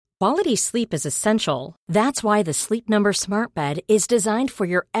Quality sleep is essential. That's why the Sleep Number Smart Bed is designed for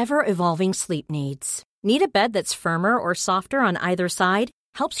your ever-evolving sleep needs. Need a bed that's firmer or softer on either side?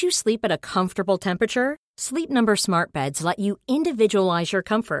 Helps you sleep at a comfortable temperature? Sleep Number Smart Beds let you individualize your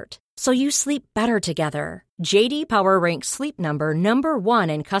comfort, so you sleep better together. J.D. Power ranks Sleep Number number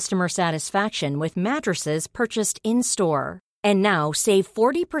 1 in customer satisfaction with mattresses purchased in-store. And now, save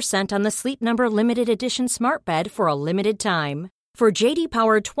 40% on the Sleep Number Limited Edition Smart Bed for a limited time. For J.D.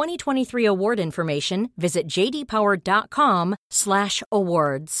 Power 2023 award information, visit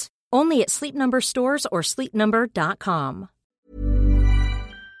jdpower.com/awards. Only at Sleep Number stores or sleepnumber.com.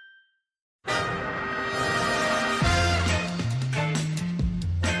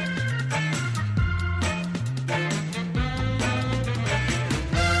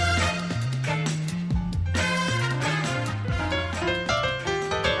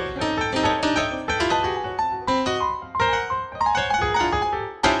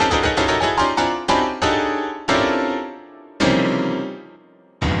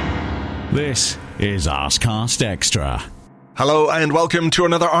 This is Arsecast Extra. Hello and welcome to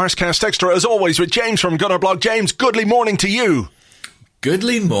another Arsecast Extra, as always, with James from Gunnerblog. James, goodly morning to you.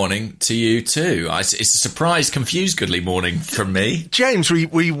 Goodly morning to you too. It's a surprise, confused goodly morning from me. James,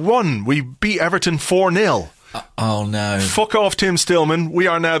 we won. We beat Everton 4-0. Oh no. Fuck off, Tim Stillman. We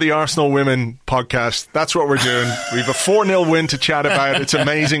are now the Arsenal Women podcast. That's what we're doing. We have a 4-0 win to chat about. It's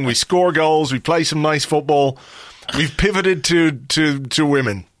amazing. We score goals. We play some nice football. We've pivoted to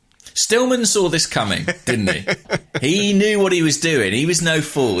women. Stillman saw this coming, didn't he? He knew what he was doing. He was no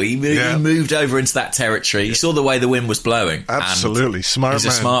fool. He moved over into that territory. He saw the way the wind was blowing. Absolutely. Smart he's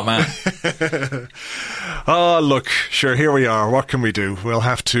man. He's a smart man. Oh, look, sure, here we are. What can we do? We'll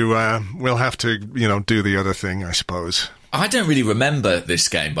have to, do the other thing, I suppose. I don't really remember this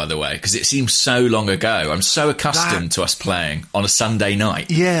game, by the way, because it seems so long ago. I'm so accustomed to us playing on a Sunday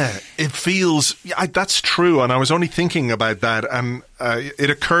night. Yeah, it feels... that's true, and I was only thinking about that, and it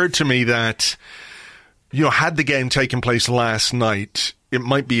occurred to me that, had the game taken place last night, it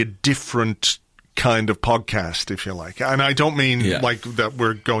might be a different kind of podcast, if you like. And I don't mean that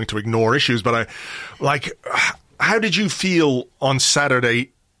we're going to ignore issues, but how did you feel on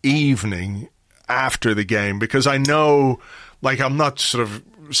Saturday evening after the game? Because I know, I'm not sort of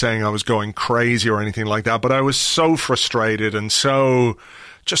saying I was going crazy or anything like that, but I was so frustrated and so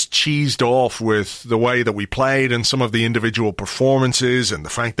just cheesed off with the way that we played and some of the individual performances and the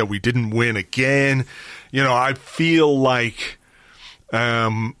fact that we didn't win again. I feel like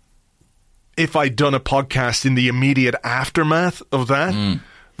if I'd done a podcast in the immediate aftermath of that,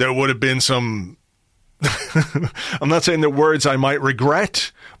 there would have been some... I'm not saying the words I might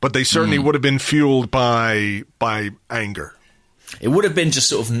regret, but they certainly would have been fueled by anger. It would have been just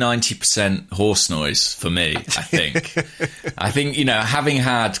sort of 90% horse noise for me, I think. I think, having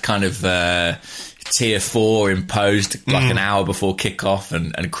had kind of Tier 4 imposed an hour before kickoff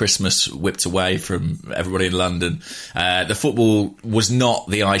and Christmas whipped away from everybody in London, the football was not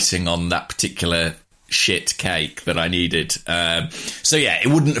the icing on that particular shit cake that I needed. It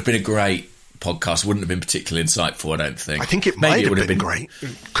wouldn't have been a great podcast, wouldn't have been particularly insightful, I don't think. I think it might have been great. It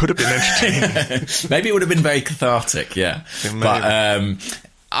could have been entertaining. Maybe it would have been very cathartic, yeah. But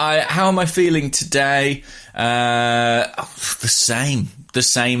how am I feeling today? The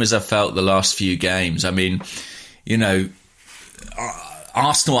same as I felt the last few games. I mean,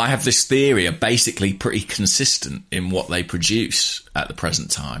 Arsenal, I have this theory, are basically pretty consistent in what they produce at the present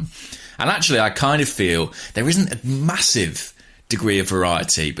time. And actually, I kind of feel there isn't a massive degree of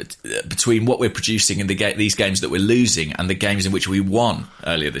variety but between what we're producing in these games that we're losing and the games in which we won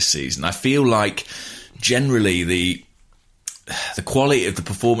earlier this season. I feel like generally the quality of the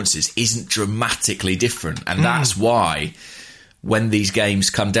performances isn't dramatically different, and that's why when these games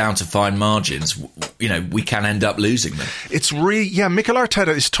come down to fine margins, we can end up losing them. It's Mikel Arteta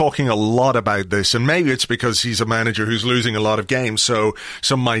is talking a lot about this, and maybe it's because he's a manager who's losing a lot of games, so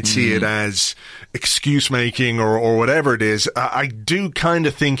some might see it as excuse-making or whatever it is. I do kind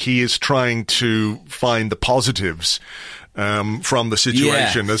of think he is trying to find the positives from the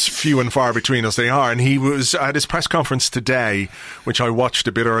situation, as few and far between as they are. And he was at his press conference today, which I watched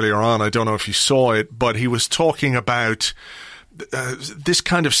a bit earlier on. I don't know if you saw it, but he was talking about this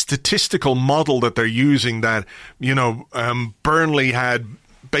kind of statistical model that they're using that, Burnley had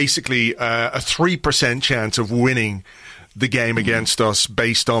basically a 3% chance of winning the game against us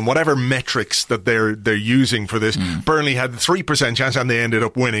based on whatever metrics that they're using for this. Burnley had a 3% chance and they ended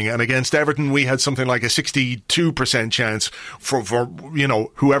up winning. And against Everton, we had something like a 62% chance for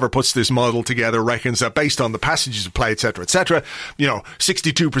whoever puts this model together reckons that based on the passages of play, etc.,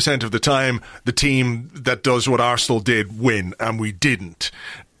 62% of the time, the team that does what Arsenal did win, and we didn't.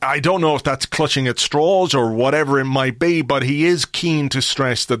 I don't know if that's clutching at straws or whatever it might be, but he is keen to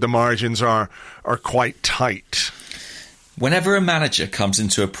stress that the margins are quite tight. Whenever a manager comes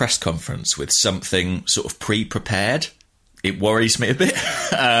into a press conference with something sort of pre-prepared, it worries me a bit.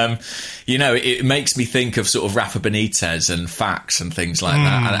 It makes me think of sort of Rafa Benitez and facts and things like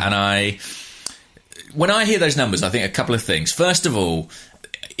that. And when I hear those numbers, I think a couple of things. First of all,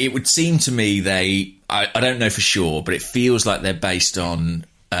 it would seem to me I don't know for sure, but it feels like they're based on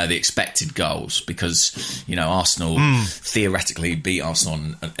the expected goals, because Arsenal theoretically beat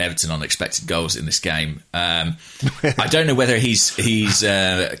Arsenal and Everton on expected goals in this game. I don't know whether he's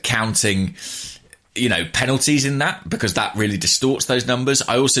counting penalties in that, because that really distorts those numbers.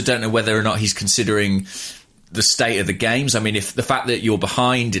 I also don't know whether or not he's considering the state of the games. I mean, if the fact that you're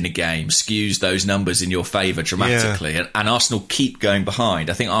behind in a game skews those numbers in your favour dramatically, and Arsenal keep going behind.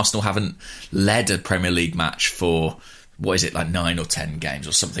 I think Arsenal haven't led a Premier League match for, what is it, like 9 or 10 games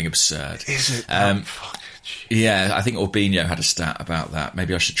or something absurd. Is it? Yeah, I think Orbinho had a stat about that.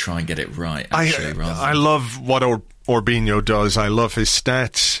 Maybe I should try and get it right, actually. I love what Orbinho does. I love his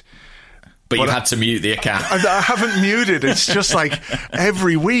stats. But you had to mute the account. I haven't muted. It's just like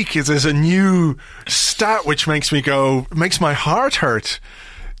every week there's a new stat which makes my heart hurt.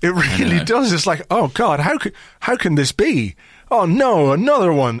 It really does. It's like, oh God, how can this be? Oh no,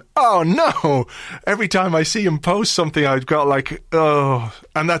 another one. Oh no. Every time I see him post something, I've got like, oh,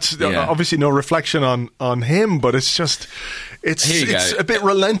 and that's obviously no reflection on him, but it's just, it's a bit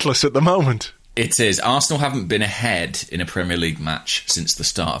relentless at the moment. It is. Arsenal haven't been ahead in a Premier League match since the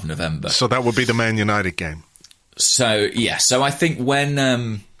start of November. So that would be the Man United game. So I think when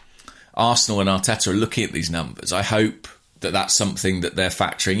Arsenal and Arteta are looking at these numbers, I hope that that's something that they're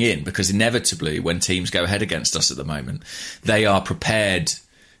factoring in, because inevitably when teams go ahead against us at the moment, they are prepared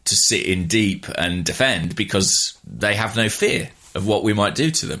to sit in deep and defend because they have no fear of what we might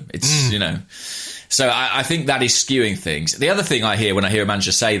do to them. It's, So I think that is skewing things. The other thing I hear when I hear a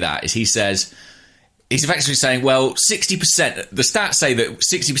manager say that is he's effectively saying, well, 60%, the stats say that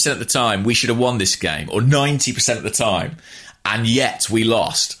 60% of the time we should have won this game, or 90% of the time, and yet we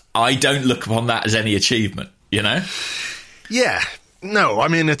lost. I don't look upon that as any achievement, Yeah. No, I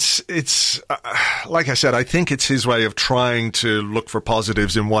mean, it's like I said, I think it's his way of trying to look for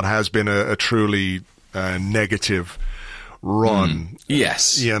positives in what has been a truly negative run.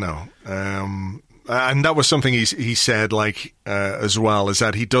 Yes. And that was something he said, as well, is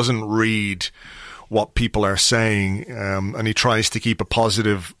that he doesn't read what people are saying, and he tries to keep a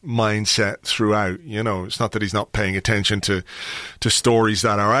positive mindset throughout. It's not that he's not paying attention to stories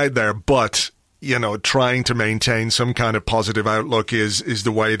that are out there, but trying to maintain some kind of positive outlook is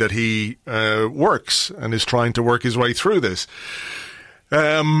the way that he works, and is trying to work his way through this.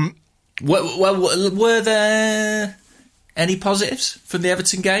 Well, were there any positives from the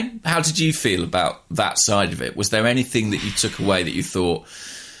Everton game? How did you feel about that side of it? Was there anything that you took away that you thought,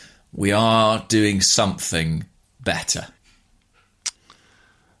 we are doing something better?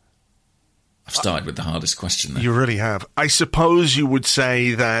 I've started with the hardest question there. You really have. I suppose you would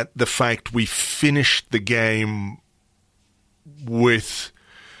say that the fact we finished the game with,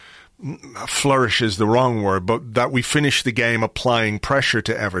 flourish is the wrong word, but that we finished the game applying pressure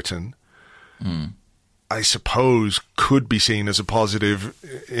to Everton, I suppose could be seen as a positive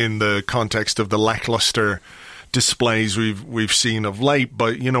in the context of the lackluster displays we've seen of late.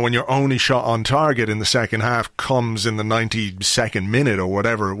 But, when your only shot on target in the second half comes in the 92nd minute or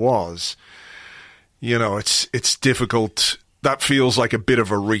whatever it was, it's difficult. That feels like a bit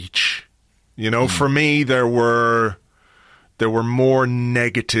of a reach. For me, there were more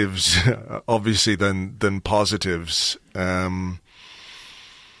negatives, obviously, than positives.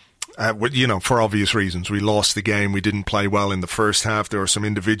 For obvious reasons. We lost the game. We didn't play well in the first half. There were some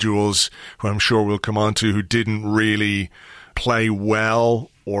individuals who I'm sure we'll come on to who didn't really play well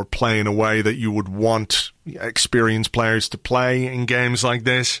or play in a way that you would want experienced players to play in games like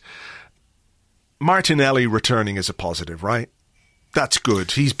this. Martinelli returning is a positive, right? That's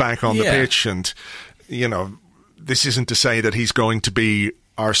good. He's back on the pitch, and, this isn't to say that he's going to be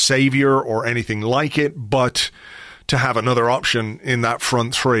our saviour or anything like it, but to have another option in that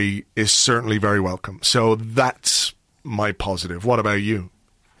front three is certainly very welcome. So that's my positive. What about you?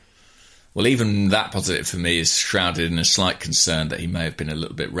 Well, even that positive for me is shrouded in a slight concern that he may have been a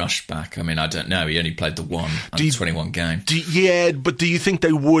little bit rushed back. I mean, I don't know. He only played the one under 21 game. But do you think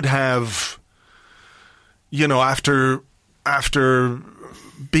they would have, after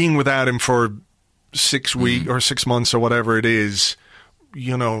being without him for 6 weeks or 6 months or whatever it is,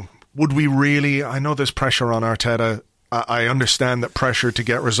 would we really? I know there's pressure on Arteta. I understand that pressure to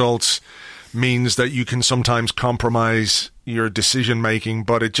get results means that you can sometimes compromise your decision making,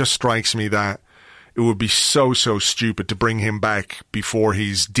 but it just strikes me that it would be so stupid to bring him back before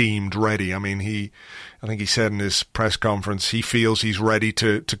he's deemed ready. I mean, I think he said in his press conference he feels he's ready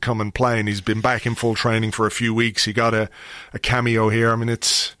to come and play, and he's been back in full training for a few weeks. He got a cameo here. I mean,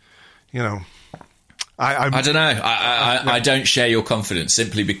 it's, you know, I don't know. I don't share your confidence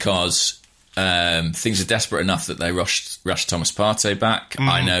simply because things are desperate enough that they rushed Thomas Partey back.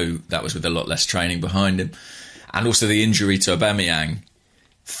 I know that was with a lot less training behind him, and also the injury to Aubameyang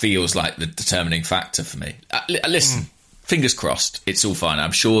feels like the determining factor for me. Listen, fingers crossed, it's all fine.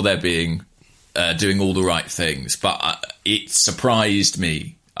 I'm sure they're doing all the right things, but it surprised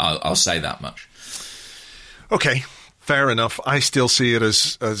me. I'll say that much. Okay, fair enough. I still see it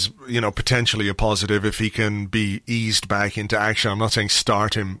as you know, potentially a positive if he can be eased back into action. I'm not saying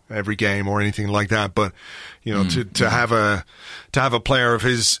start him every game or anything like that, but you know, to have a player of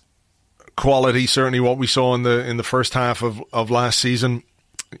his quality, certainly what we saw in the first half of last season,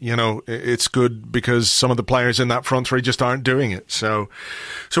 you know, it's good because some of the players in that front three just aren't doing it. So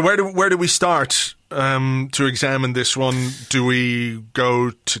where do we start to examine this one? Do we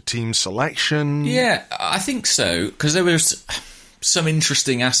go to team selection? Yeah, I think so, because there was some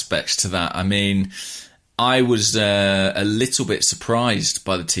interesting aspects to that. I mean, I was a little bit surprised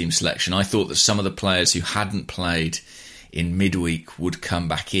by the team selection. I thought that some of the players who hadn't played in midweek would come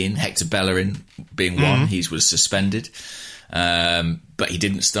back in. Hector Bellerin being one, he was suspended. But he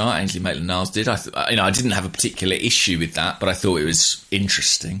didn't start. Ainsley Maitland-Niles did. I didn't have a particular issue with that, but I thought it was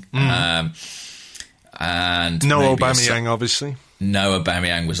interesting. And no Aubameyang, obviously. No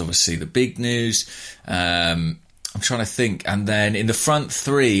Aubameyang was obviously the big news. I'm trying to think. And then in the front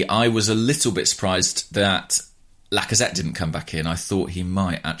three, I was a little bit surprised that Lacazette didn't come back in. I thought he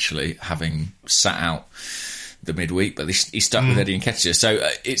might actually, having sat out the midweek, but he stuck with Eddie Nketiah. So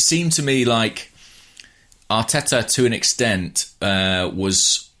it seemed to me like Arteta, to an extent,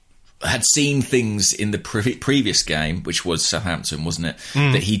 had seen things in the previous game, which was Southampton, wasn't it,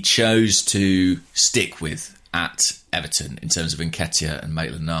 that he chose to stick with at Everton in terms of Nketiah and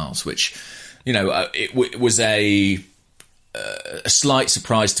Maitland-Niles, which, you know, it was a slight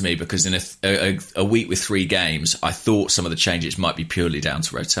surprise to me because in a week with 3 games, I thought some of the changes might be purely down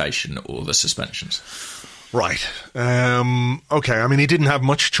to rotation or the suspensions. Right. Okay. I mean, he didn't have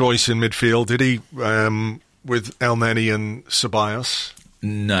much choice in midfield, did he? With El Neni and Ceballos.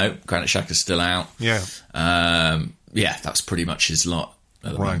 No, Granit Xhaka's still out. Yeah. That's pretty much his lot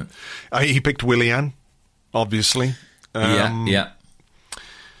at the moment. He picked Willian, obviously. Yeah.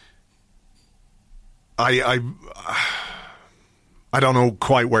 I don't know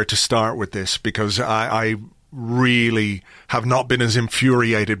quite where to start with this because I really have not been as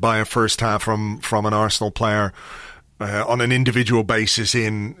infuriated by a first half from an Arsenal player on an individual basis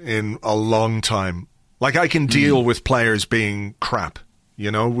in a long time. Like, I can deal with players being crap, you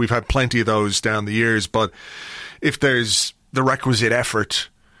know, we've had plenty of those down the years, but if there's the requisite effort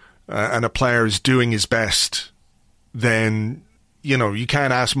and a player is doing his best, then, you know, you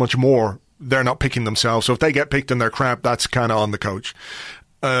can't ask much more. They're not picking themselves, so if they get picked and they're crap, that's kind of on the coach.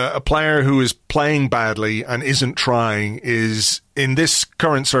 A player who is playing badly and isn't trying is, in this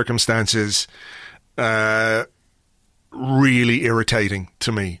current circumstances, really irritating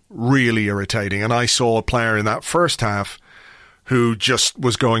to me. Really irritating. And I saw a player in that first half who just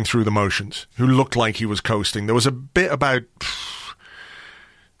was going through the motions, who looked like he was coasting. There was a bit about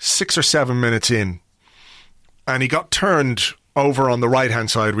 6 or 7 minutes in, and he got turned over on the right-hand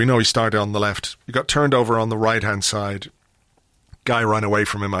side. We know he started on the left. He got turned over on the right-hand side. Guy ran away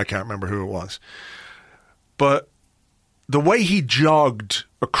from him. I can't remember who it was. But the way he jogged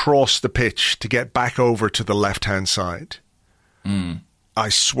across the pitch to get back over to the left-hand side, I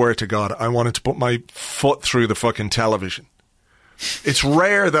swear to God, I wanted to put my foot through the fucking television. It's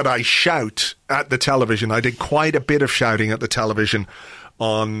rare that I shout at the television. I did quite a bit of shouting at the television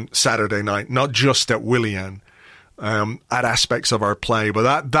on Saturday night, not just at Willian, at aspects of our play,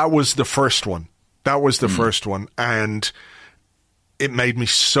 but that was the first one. That was the first one, and it made me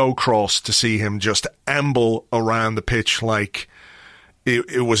so cross to see him just amble around the pitch like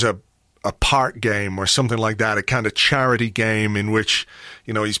it was a park game or something like that, a kind of charity game in which,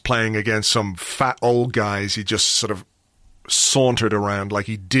 you know, he's playing against some fat old guys. He just sort of sauntered around like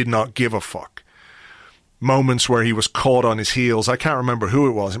he did not give a fuck. Moments where he was caught on his heels. I can't remember who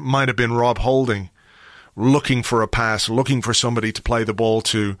it was. It might have been Rob Holding, looking for a pass, looking for somebody to play the ball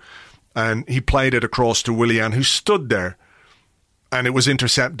to, and he played it across to Willian, who stood there and it was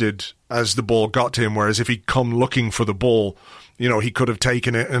intercepted as the ball got to him, whereas if he'd come looking for the ball, he could have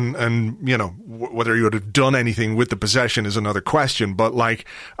taken it, and whether he would have done anything with the possession is another question, but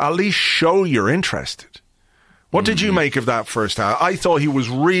at least show you're interested. What did you make of that first half? I thought he was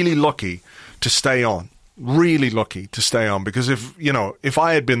really lucky to stay on. Really lucky to stay on, because if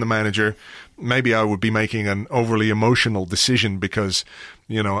I had been the manager, maybe I would be making an overly emotional decision, because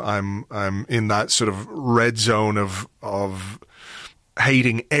I'm in that sort of red zone of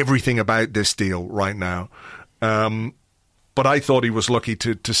hating everything about this deal right now. But I thought he was lucky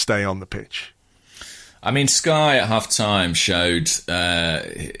to stay on the pitch. I mean, Sky at half-time showed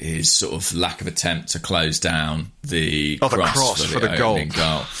his sort of lack of attempt to close down the cross for the opening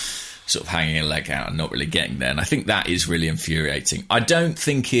goal. Sort of hanging a leg out and not really getting there. And I think that is really infuriating. I don't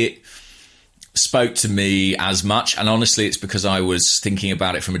think it spoke to me as much. And honestly, it's because I was thinking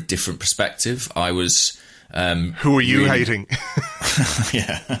about it from a different perspective. I was... Who are you hating?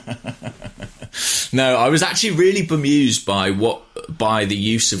 Yeah. No, I was actually really bemused by the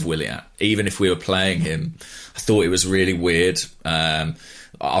use of Willian, even if we were playing him. I thought it was really weird.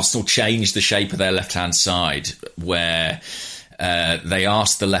 Arsenal changed the shape of their left-hand side, where they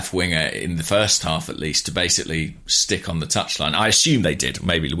asked the left winger in the first half, at least, to basically stick on the touchline. I assume they did.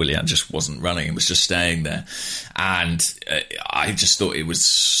 Maybe Willian just wasn't running and was just staying there. And I just thought it was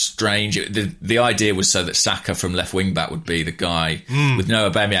strange. The idea was so that Saka from left wing back would be the guy, with no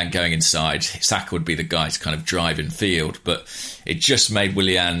Aubameyang going inside. Saka would be the guy to kind of drive in field. But it just made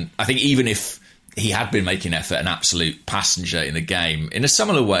Willian, I think, even if he had been making effort, an absolute passenger in the game, in a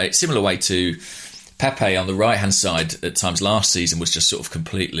similar way to Pepe on the right-hand side at times last season, was just sort of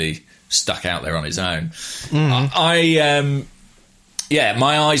completely stuck out there on his own. My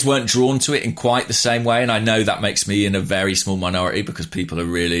eyes weren't drawn to it in quite the same way, and I know that makes me in a very small minority because people are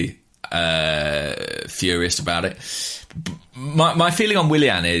really furious about it. My feeling on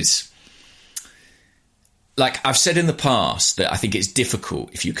Willian is, I've said in the past, that I think it's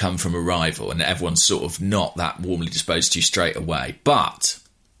difficult if you come from a rival and everyone's sort of not that warmly disposed to you straight away. But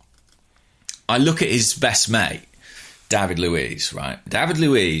I look at his best mate, David Luiz, right? David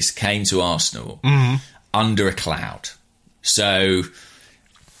Luiz came to Arsenal under a cloud. So,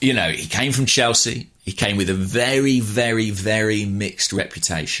 he came from Chelsea. He came with a very, very, very mixed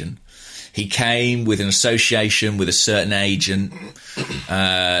reputation. He came with an association with a certain agent.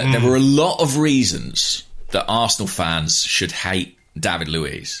 There were a lot of reasons that Arsenal fans should hate David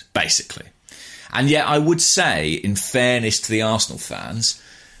Luiz, basically. And yet I would say, in fairness to the Arsenal fans,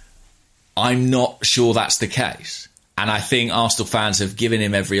 I'm not sure that's the case. And I think Arsenal fans have given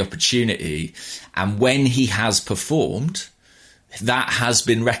him every opportunity. And when he has performed, that has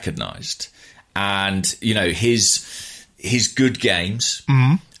been recognised. And, his good games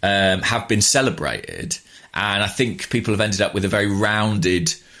have been celebrated. And I think people have ended up with a very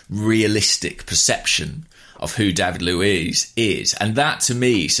rounded, realistic perception of who David Luiz is. And that, to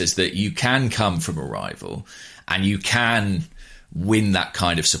me, says that you can come from a rival and you can win that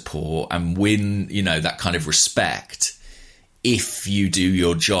kind of support and win, that kind of respect if you do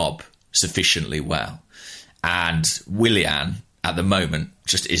your job sufficiently well. And Willian, at the moment,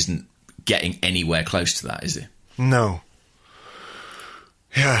 just isn't getting anywhere close to that, is he? No.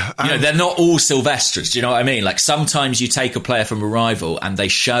 Yeah. They're not all Silvestris, do you know what I mean? Sometimes you take a player from a rival and they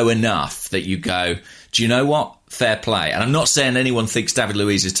show enough that you go, do you know what? Fair play. And I'm not saying anyone thinks David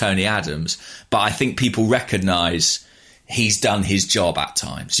Luiz is Tony Adams, but I think people recognise he's done his job at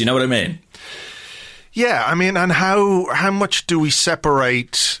times. You know what I mean? Yeah, I mean, and how much do we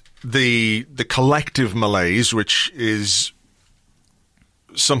separate the collective malaise, which is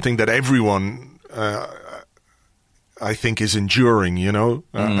something that everyone, I think, is enduring,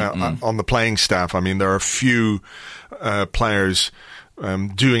 on the playing staff. I mean, there are few players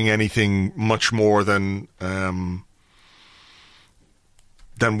doing anything much more than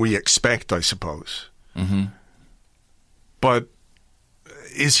we expect, I suppose. Mm-hmm. But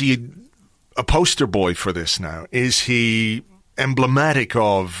is he a poster boy for this now? Is he emblematic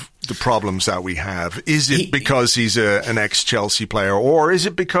of the problems that we have? Is it because he's an ex-Chelsea player? Or is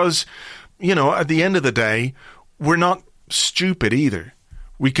it because, at the end of the day, we're not stupid either.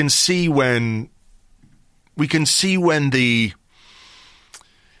 We can see when the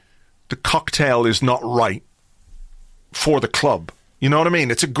cocktail is not right for the club. You know what I mean?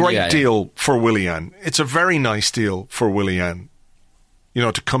 It's a great deal for Willian. It's a very nice deal for Willian.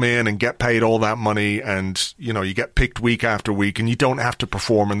 To come in and get paid all that money and, you get picked week after week and you don't have to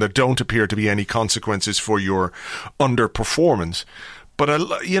perform and there don't appear to be any consequences for your underperformance. But,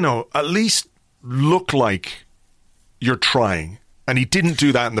 at least look like you're trying. And he didn't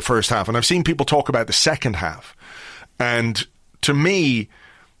do that in the first half. And I've seen people talk about the second half. And to me,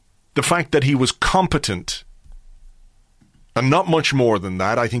 the fact that he was competent, and not much more than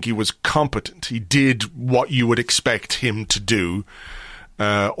that, I think he was competent. He did what you would expect him to do,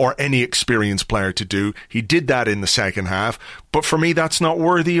 or any experienced player to do. He did that in the second half, but for me, that's not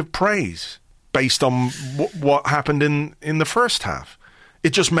worthy of praise based on what happened in the first half.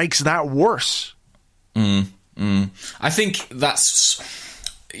 It just makes that worse. I think that's...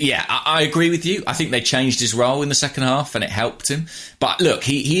 Yeah, I agree with you. I think they changed his role in the second half and it helped him. But look,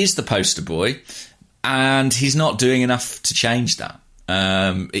 he is the poster boy and he's not doing enough to change that.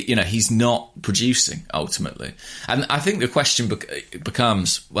 He's not producing ultimately. And I think the question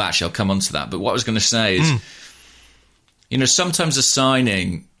becomes, well, actually, I'll come on to that. But what I was going to say is, sometimes a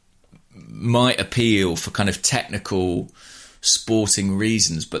signing might appeal for kind of technical sporting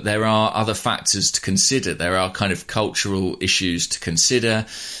reasons, but there are other factors to consider. There are kind of cultural issues to consider.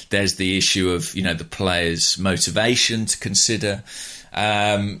 There's the issue of, the player's motivation to consider.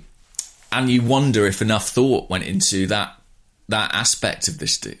 And you wonder if enough thought went into that aspect of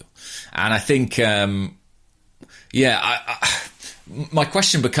this deal. And I think, my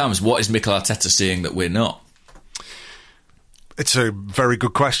question becomes, what is Mikel Arteta seeing that we're not? It's a very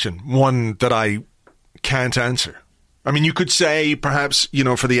good question. One that I can't answer. I mean, you could say perhaps,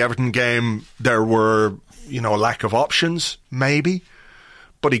 for the Everton game, there were, a lack of options, maybe.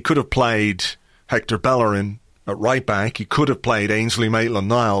 But he could have played Hector Bellerin at right back. He could have played Ainsley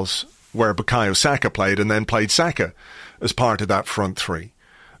Maitland-Niles where Bukayo Saka played and then played Saka as part of that front three.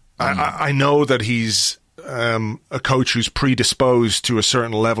 I know that he's a coach who's predisposed to a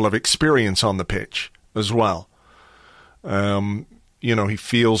certain level of experience on the pitch as well. He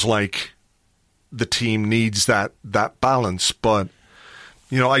feels like the team needs that balance, but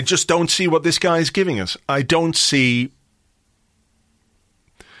I just don't see what this guy is giving us. I just don't see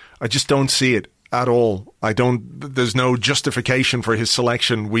it at all. There's no justification for his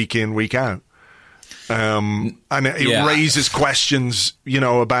selection week in, week out. And it raises questions,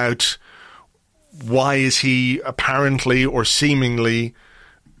 about why is he apparently or seemingly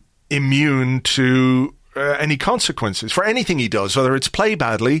immune to any consequences for anything he does, whether it's play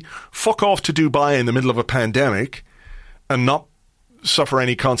badly, fuck off to Dubai in the middle of a pandemic and not suffer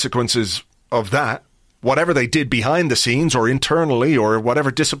any consequences of that. Whatever they did behind the scenes or internally or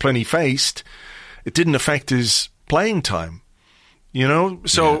whatever discipline he faced, it didn't affect his playing time.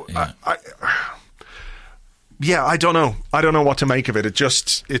 So I don't know. I don't know what to make of it.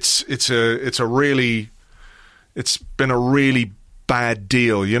 It's been a really bad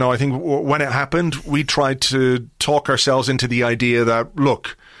deal. I think when it happened, we tried to talk ourselves into the idea that,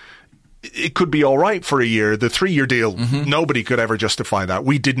 look, it could be all right for a year. The 3-year deal, nobody could ever justify that.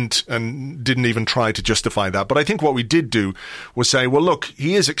 We didn't even try to justify that. But I think what we did do was say, well, look,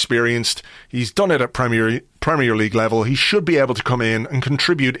 he is experienced. He's done it at Premier League level. He should be able to come in and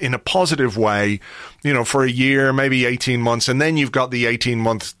contribute in a positive way, for a year, maybe 18 months. And then you've got the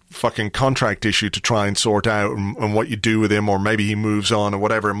 18-month fucking contract issue to try and sort out and what you do with him, or maybe he moves on or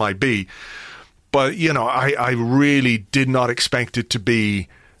whatever it might be. But, I really did not expect it to be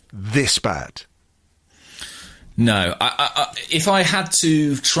this bad. No. If I had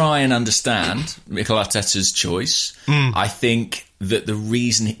to try and understand Mikel Arteta's choice, I think that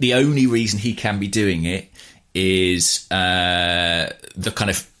the only reason he can be doing it is the kind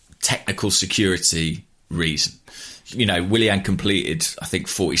of technical security reason. Willian completed, I think,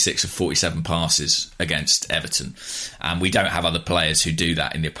 46 of 47 passes against Everton, and we don't have other players who do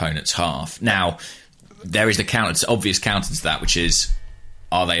that in the opponent's half. Now, there is the obvious counter to that, which is,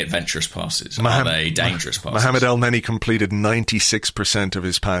 are they adventurous passes? Are they dangerous passes? Mohamed El Neni completed 96% of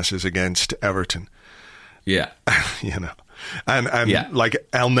his passes against Everton. Yeah. And like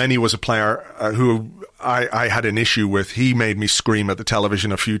El Neni was a player who I had an issue with. He made me scream at the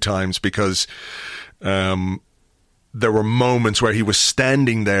television a few times because there were moments where he was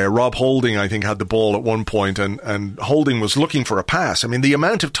standing there. Rob Holding, I think, had the ball at one point, and Holding was looking for a pass. I mean, the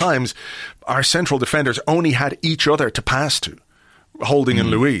amount of times our central defenders only had each other to pass to, Holding and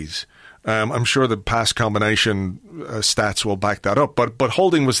Luiz. I'm sure the pass combination stats will back that up. But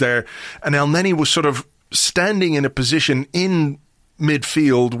Holding was there, and El Neni was sort of standing in a position in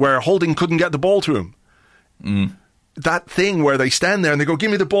midfield where Holding couldn't get the ball to him. That thing where they stand there and they go, give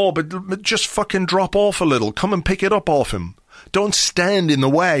me the ball, but just fucking drop off a little. Come and pick it up off him. Don't stand in the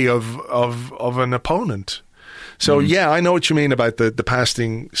way of an opponent. So, yeah, I know what you mean about the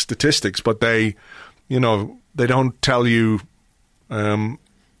passing statistics, but they don't tell you the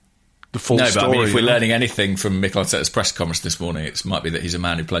full story. But I mean, if we're learning anything from Mikel Arteta's press conference this morning, it might be that he's a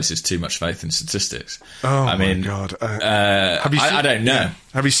man who places too much faith in statistics. Oh, my God. I don't know.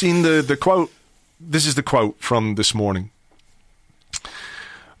 Have you seen the quote? This is the quote from this morning.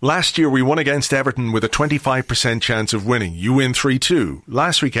 Last year, we won against Everton with a 25% chance of winning. You win 3-2.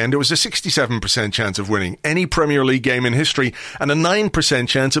 Last weekend, it was a 67% chance of winning any Premier League game in history and a 9%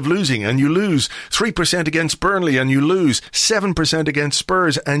 chance of losing, and you lose. 3% against Burnley, and you lose. 7% against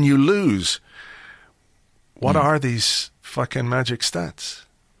Spurs, and you lose. What are these fucking magic stats?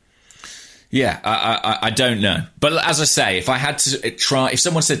 Yeah, I don't know. But as I say, if I had to try, if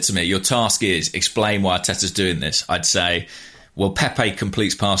someone said to me, your task is explain why Arteta's doing this, I'd say, well, Pepe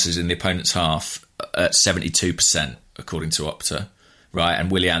completes passes in the opponent's half at 72%, according to Opta, right?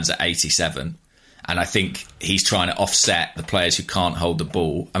 And Willian's at 87%. And I think he's trying to offset the players who can't hold the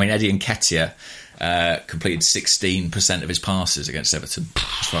ball. I mean, Eddie Nketiah completed 16% of his passes against Everton,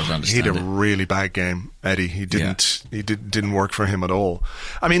 as far as I understand. He had a really bad game, Eddie. He didn't work for him at all.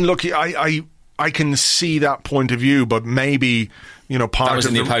 I mean, look, I can see that point of view, but maybe, you know, part that was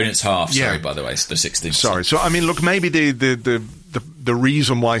of in the opponent's half. Sorry, by the way, it's the 16%. Sorry. So I mean, look, maybe the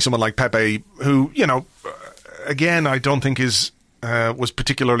reason why someone like Pepe, who, you know, again, I don't think was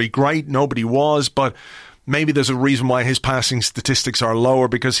particularly great. Nobody was, but maybe there's a reason why his passing statistics are lower,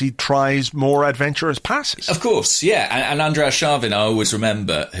 because he tries more adventurous passes. Of course, yeah. And Andreas Sharvin, I always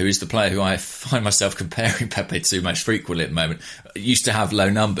remember, who is the player who I find myself comparing Pepe to most frequently at the moment, used to have low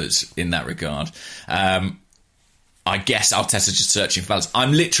numbers in that regard. I guess Arteta's just searching for balance.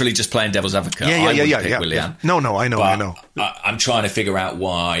 I'm literally just playing devil's advocate. I wouldn't pick Willian. No, I know. I'm trying to figure out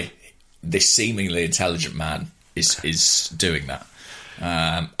why this seemingly intelligent man is doing that.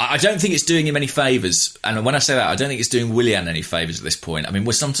 I don't think it's doing him any favours. And when I say that, I don't think it's doing Willian any favours at this point. I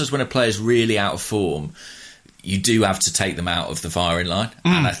mean, sometimes when a player's really out of form, you do have to take them out of the firing line.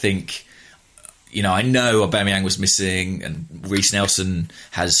 And I think, you know, I know Aubameyang was missing and Reece Nelson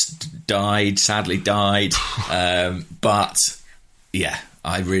has sadly died. But, yeah,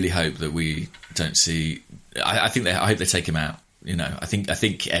 I really hope that we don't see... I hope they take him out. You know, I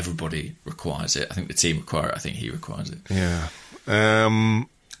think everybody requires it. I think the team require it. I think he requires it. Yeah.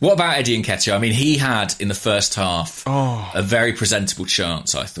 What about Eddie Nketiah? I mean, he had in the first half a very presentable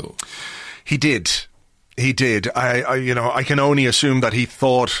chance, I thought. He did. I can only assume that he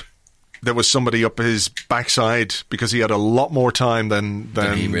thought there was somebody up his backside, because he had a lot more time than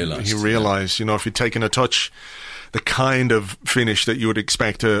he realised. You know, if he'd taken a touch, the kind of finish that you would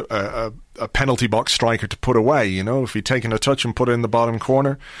expect a penalty box striker to put away, you know, if he'd taken a touch and put it in the bottom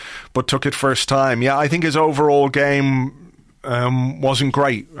corner, but took it first time. Yeah, I think his overall game wasn't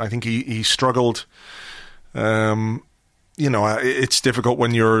great. I think he struggled. You know, it's difficult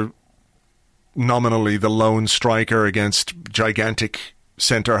when you're nominally the lone striker against gigantic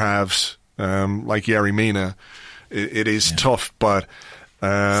centre halves like Yerry Mina. It is tough, but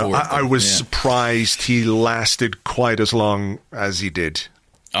I was surprised he lasted quite as long as he did.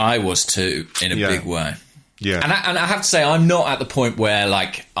 I was too, in a big way. Yeah. And I have to say, I'm not at the point where,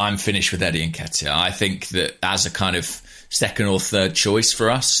 like, I'm finished with Eddie Nketiah. I think that as a kind of second or third choice for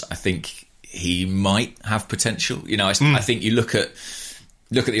us, I think he might have potential. You know, I think you look at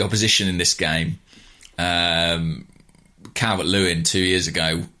the opposition in this game. Calvert-Lewin 2 years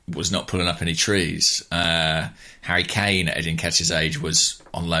ago was not pulling up any trees. Harry Kane at Eddie Nketiah's age was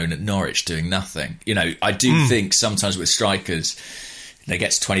on loan at Norwich doing nothing. You know, I do think sometimes with strikers, they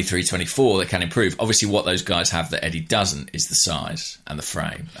get to 23, 24, they can improve. Obviously, what those guys have that Eddie doesn't is the size and the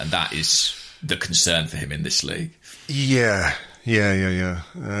frame, and that is the concern for him in this league. Yeah.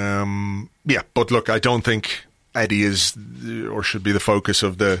 But look, I don't think Eddie is or should be the focus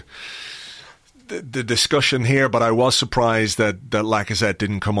of the discussion here, but I was surprised that Lacazette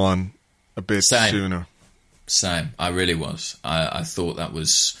didn't come on a bit sooner. Same. I really was. I thought that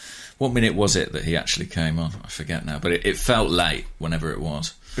was... What minute was it that he actually came on? I forget now, but it felt late whenever it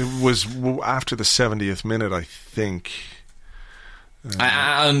was. It was after the 70th minute, I think.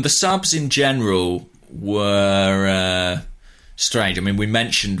 And the subs in general were strange. I mean, we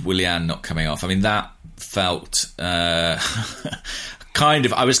mentioned Willian not coming off. I mean, that felt I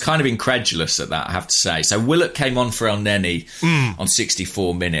was kind of incredulous at that, I have to say. So Willock came on for El Neni on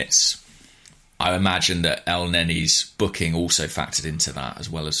 64 minutes. I imagine that El Neni's booking also factored into that,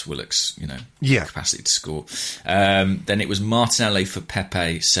 as well as Willock's, capacity to score. Then it was Martinelli for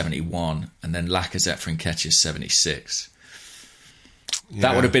Pepe, 71, and then Lacazette for Nketiah, 76. Yeah.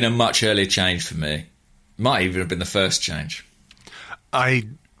 That would have been a much earlier change for me. Might even have been the first change. I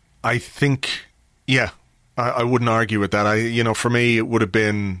think, I wouldn't argue with that. For me, it would have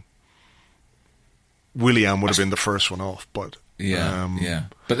been Willian would have been the first one off, but. Yeah.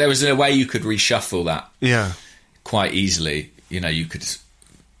 But there was a way you could reshuffle that. Yeah. Quite easily. You know, you could.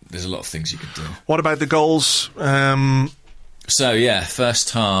 There's a lot of things you could do. What about the goals? So, yeah,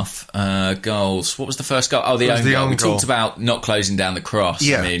 first half, goals. What was the first goal? Oh, the own goal. We talked about not closing down the cross.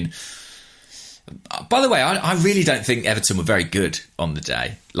 Yeah. I mean, by the way, I really don't think Everton were very good on the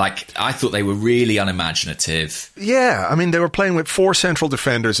day. Like, I thought they were really unimaginative. Yeah, I mean, they were playing with 4 central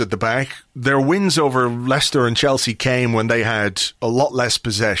defenders at the back. Their wins over Leicester and Chelsea came when they had a lot less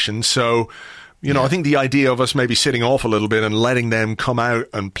possession. So, you know, I think the idea of us maybe sitting off a little bit and letting them come out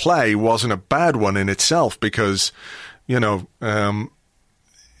and play wasn't a bad one in itself because, you know, I'm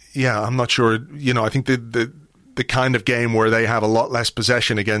not sure. You know, I think the kind of game where they have a lot less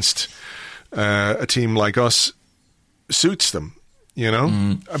possession against a team like us suits them, you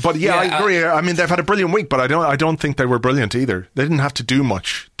know. But I agree. I mean, they've had a brilliant week, but I don't think they were brilliant either. They didn't have to do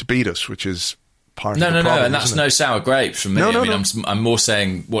much to beat us, which is part of the problem. No, and that's no sour grapes from me. I'm more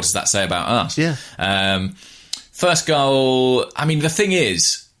saying, what does that say about us? Yeah. First goal. I mean, the thing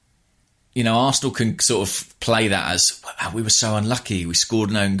is, you know, Arsenal can sort of play that as, we were so unlucky, we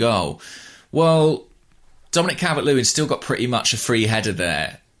scored an own goal. Well, Dominic Calvert-Lewin still got pretty much a free header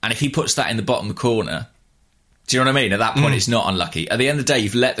there. And if he puts that in the bottom corner, do you know what I mean? At that point, it's not unlucky. At the end of the day,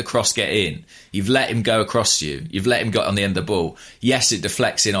 you've let the cross get in. You've let him go across you. You've let him go on the end of the ball. Yes, it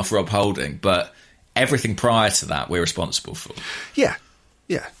deflects in off Rob Holding, but everything prior to that, we're responsible for. Yeah.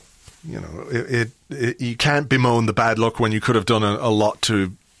 You know, you can't bemoan the bad luck when you could have done a lot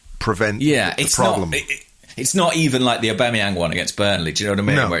to prevent the problem. It's not even like the Aubameyang one against Burnley. Do you know what I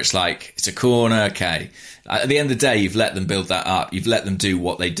mean? No. Where it's like, it's a corner, okay. At the end of the day, you've let them build that up. You've let them do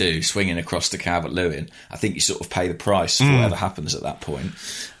what they do, swinging across to Calvert-Lewin. I think you sort of pay the price for whatever happens at that point.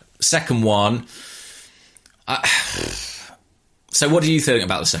 Second one. So what do you think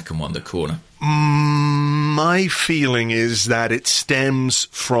about the second one, the corner? My feeling is that it stems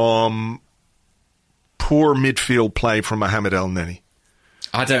from poor midfield play from Mohamed El-Neni.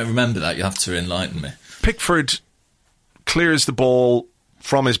 I don't remember that. You'll have to enlighten me. Pickford clears the ball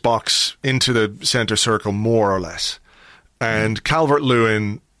from his box into the centre circle, more or less. And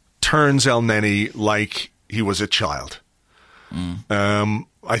Calvert-Lewin turns El-Neni like he was a child.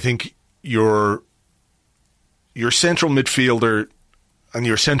 I think your central midfielder and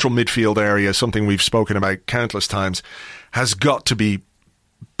your central midfield area, something we've spoken about countless times, has got to be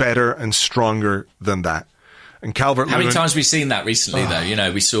better and stronger than that. And Calvert-Lewin... How many times have we seen that recently, though? You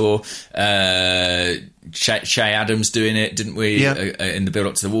know, we saw Che Adams doing it, didn't we? Yeah. In the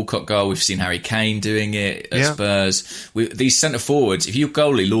build-up to the Walcott goal. We've seen Harry Kane doing it at Spurs. These centre-forwards, if your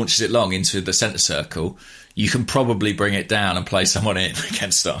goalie launches it long into the centre circle, you can probably bring it down and play someone in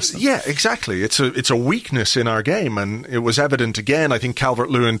against Arsenal. Yeah, exactly. It's a weakness in our game, and it was evident again. I think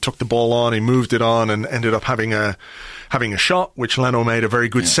Calvert-Lewin took the ball on, he moved it on, and ended up having a shot, which Leno made a very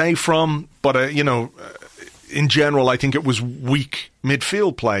good save from. But, in general, I think it was weak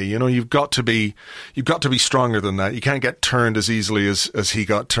midfield play. You know, you've got to be stronger than that. You can't get turned as easily as he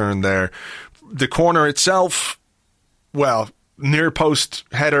got turned there. The corner itself, well, near post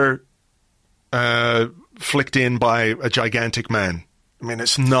header, flicked in by a gigantic man. I mean,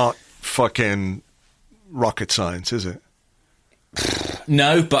 it's not fucking rocket science, is it?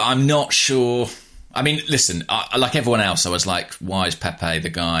 No, but I'm not sure. I mean, listen, like everyone else, I was like, why is Pepe the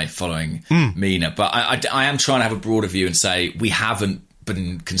guy following Mina? But I am trying to have a broader view and say we haven't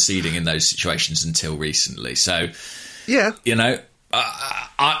been conceding in those situations until recently. So, yeah, you know,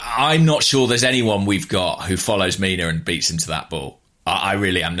 I'm not sure there's anyone we've got who follows Mina and beats into that ball. I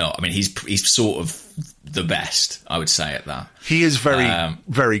really am not. I mean, he's sort of the best, I would say, at that. He is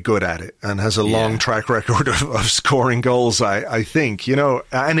very good at it and has a long track record of scoring goals, I think, you know,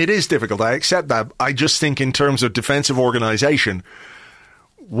 and it is difficult. I accept that. I just think in terms of defensive organisation,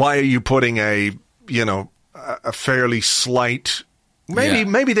 why are you putting a fairly slight...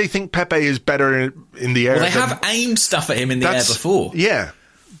 Maybe they think Pepe is better in the air. Well, they have aimed stuff at him in the air before. Yeah.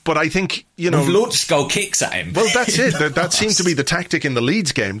 But I think, you know... We've launched goal kicks at him. Well, that's it. That seemed to be the tactic in the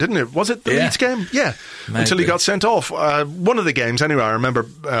Leeds game, didn't it? Was it the Leeds game? Yeah. Maybe. Until he got sent off. One of the games, anyway, I remember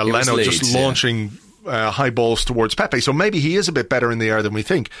Leno Leeds, just launching high balls towards Pepe. So maybe he is a bit better in the air than we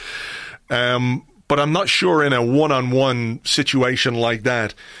think. But I'm not sure in a one-on-one situation like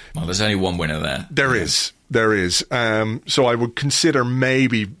that... Well, there's only one winner there. There is. So I would consider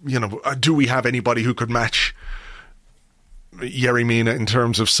maybe, you know, do we have anybody who could match... Yerry Mina in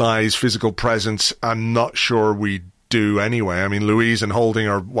terms of size, physical presence? I'm not sure we do anyway. I mean, Luiz and Holding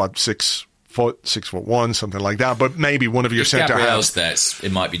are 6'1", something like that. But maybe one of your centre halves.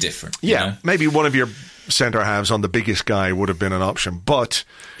 It might be different. Yeah, you know? Maybe one of your centre halves on the biggest guy would have been an option. But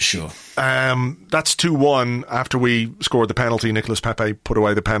sure, that's 2-1 after we scored the penalty. Nicolas Pepe put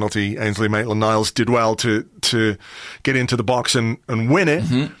away the penalty. Ainsley Maitland-Niles did well to get into the box and win it.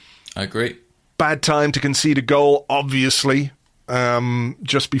 Mm-hmm. I agree. Bad time to concede a goal, obviously.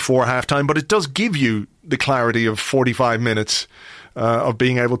 just before halftime, but it does give you the clarity of 45 minutes of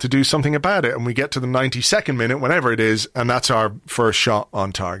being able to do something about it. And we get to the 92nd minute, whenever it is, and that's our first shot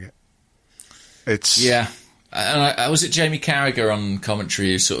on target. Yeah. And was it Jamie Carragher on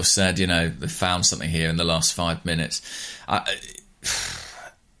commentary who sort of said, they found something here in the last 5 minutes?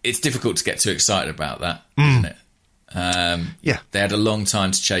 It's difficult to get too excited about that, isn't it? Yeah. They had a long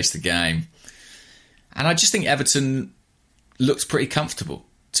time to chase the game. And I just think Everton looked pretty comfortable,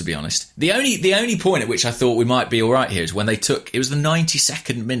 to be honest. The only point at which I thought we might be all right here is when it was the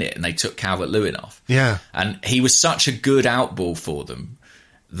 92nd minute and they took Calvert-Lewin off. Yeah. And he was such a good outball for them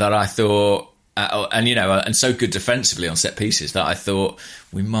that I thought, and so good defensively on set pieces that I thought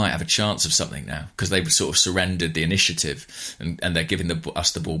we might have a chance of something now, because they sort of surrendered the initiative and they're giving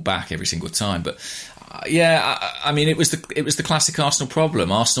us the ball back every single time. But it was the classic Arsenal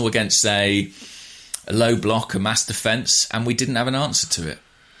problem. Arsenal against a low block, a mass defence, and we didn't have an answer to it.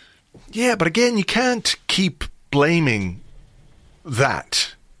 Yeah, but again, you can't keep blaming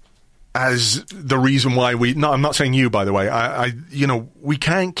that as the reason why no, I'm not saying you, by the way. We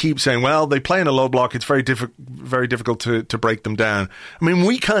can't keep saying, well, they play in a low block. It's very difficult to break them down. I mean,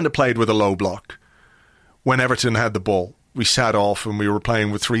 we kind of played with a low block when Everton had the ball. We sat off and we were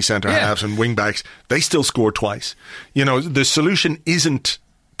playing with three centre halves and wing backs. They still scored twice. The solution isn't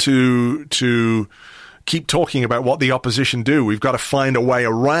to keep talking about what the opposition do. We've got to find a way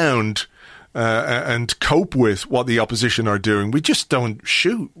around and cope with what the opposition are doing. We just don't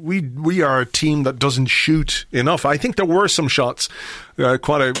shoot. We are a team that doesn't shoot enough. I think there were some shots.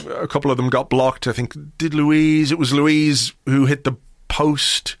 Quite a couple of them got blocked. I think it was Louise who hit the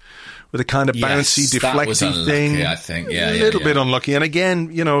post with a kind of bouncy, deflecty thing. I think, a little bit unlucky. And again,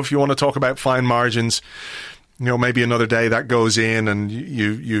 if you want to talk about fine margins, maybe another day that goes in and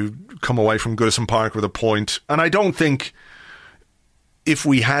you come away from Goodison Park with a point. And I don't think if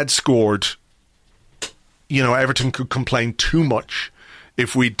we had scored, Everton could complain too much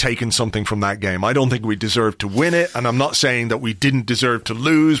if we'd taken something from that game. I don't think we deserved to win it, and I'm not saying that we didn't deserve to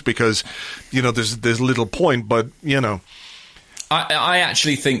lose because, there's little point, but, I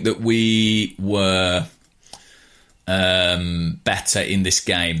actually think that we were better in this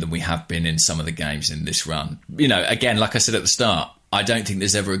game than we have been in some of the games in this run. Again, like I said at the start, I don't think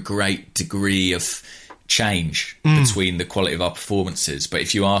there's ever a great degree of change between the quality of our performances. But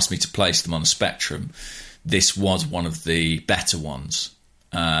if you ask me to place them on a spectrum, this was one of the better ones.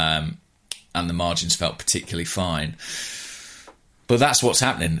 And the margins felt particularly fine. But that's what's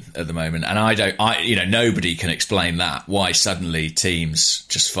happening at the moment. And nobody can explain that, why suddenly teams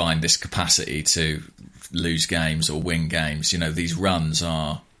just find this capacity to lose games or win games. These runs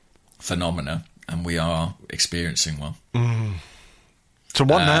are phenomena, and we are experiencing one. So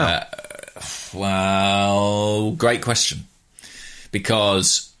what now? Well, great question.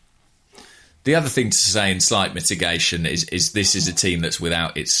 Because the other thing to say in slight mitigation is this is a team that's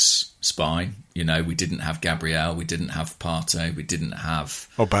without its spine. We didn't have Gabriel, we didn't have Partey, we didn't have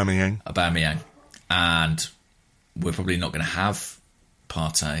Aubameyang. And we're probably not going to have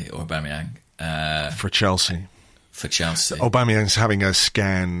Partey or Aubameyang. For Chelsea. Aubameyang's having a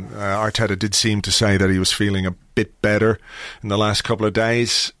scan. Arteta did seem to say that he was feeling a bit better in the last couple of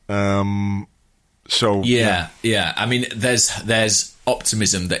days. I mean, there's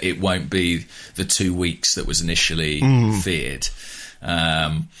optimism that it won't be the 2 weeks that was initially feared.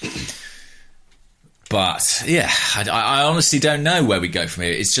 But yeah, I honestly don't know where we go from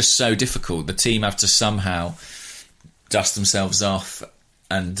here. It's just so difficult. The team have to somehow dust themselves off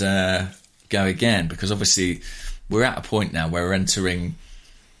and go again, because obviously we're at a point now where we're entering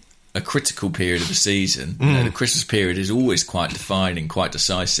a critical period of the season. The Christmas period is always quite defining, quite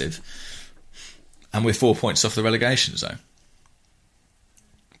decisive, and we're 4 points off the relegation zone.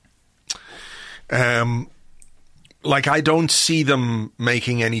 I don't see them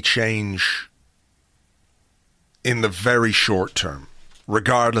making any change in the very short term,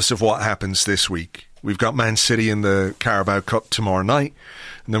 regardless of what happens this week. We've got Man City in the Carabao Cup tomorrow night,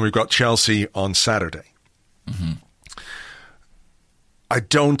 and then we've got Chelsea on Saturday. I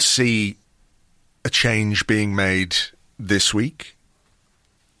don't see a change being made this week.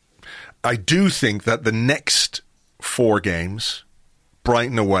 I do think that the next 4 games,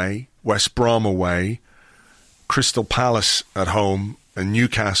 Brighton away, West Brom away, Crystal Palace at home, and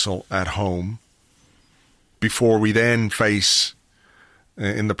Newcastle at home, before we then face,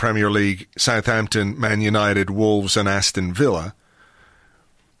 in the Premier League, Southampton, Man United, Wolves and Aston Villa.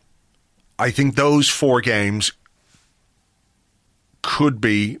 I think those 4 games could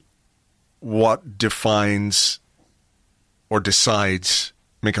be what defines or decides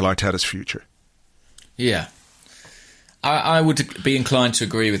Mikel Arteta's future. Yeah. I would be inclined to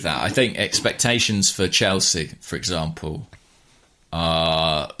agree with that. I think expectations for Chelsea, for example,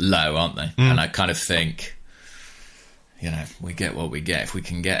 are low, aren't they? And I kind of think, we get what we get. If we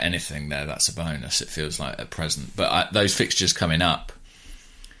can get anything there, that's a bonus, it feels like at present. But those fixtures coming up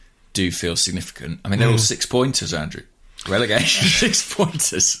do feel significant. I mean, they're all 6-pointers, Andrew. Relegation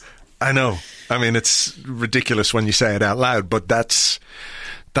 6-pointers. I know. I mean, it's ridiculous when you say it out loud, but that's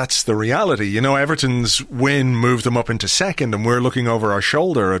the reality. Everton's win moved them up into second, and we're looking over our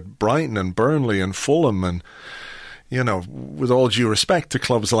shoulder at Brighton and Burnley and Fulham. And, with all due respect to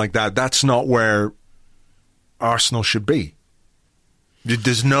clubs like that, that's not where Arsenal should be.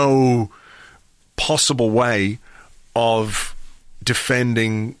 There's no possible way of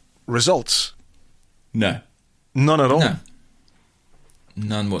defending results. No. None at all. No.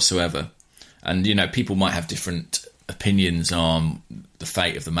 None whatsoever. And, people might have different opinions on the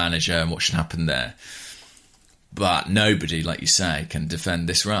fate of the manager and what should happen there. But nobody, like you say, can defend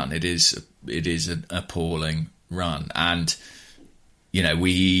this run. It is an appalling run. And,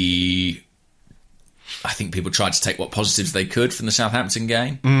 I think people tried to take what positives they could from the Southampton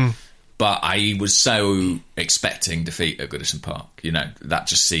game. But I was so expecting defeat at Goodison Park. That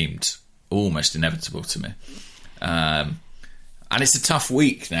just seemed almost inevitable to me. And it's a tough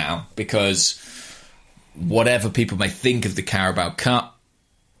week now because whatever people may think of the Carabao Cup,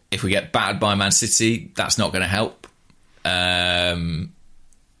 if we get battered by Man City, that's not going to help. And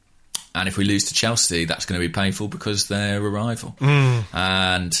if we lose to Chelsea, that's going to be painful because they're a rival.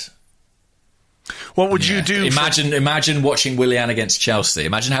 And what would you do? Imagine watching Willian against Chelsea.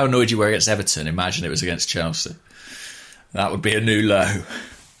 Imagine how annoyed you were against Everton. Imagine it was against Chelsea. That would be a new low.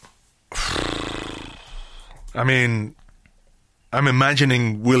 I mean, I'm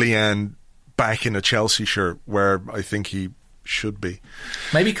imagining Willian back in a Chelsea shirt where I think he should be.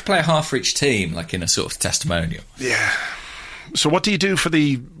 Maybe he could play a half for each team, like in a sort of testimonial. Yeah. So what do you do for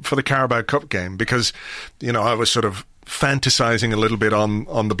the Carabao Cup game? Because, I was sort of fantasizing a little bit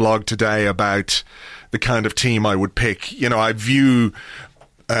on the blog today about the kind of team I would pick. I view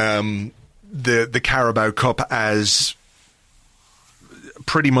the Carabao Cup as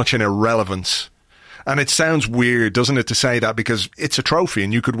pretty much an irrelevance. And it sounds weird, doesn't it, to say that, because it's a trophy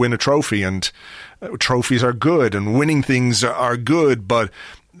and you could win a trophy, and trophies are good and winning things are good, but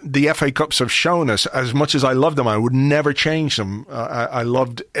the FA Cups have shown us, as much as I love them, I would never change them. I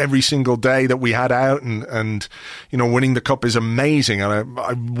loved every single day that we had out, and winning the cup is amazing, and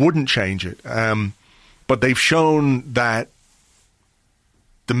I wouldn't change it. But they've shown that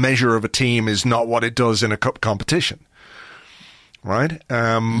the measure of a team is not what it does in a cup competition, right?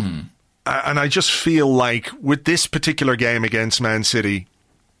 And I just feel like with this particular game against Man City,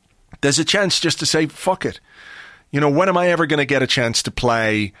 there's a chance just to say, fuck it. When am I ever going to get a chance to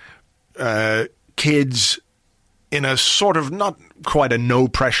play kids in a sort of not quite a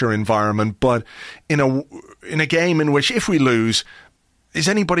no-pressure environment, but in a game in which if we lose, is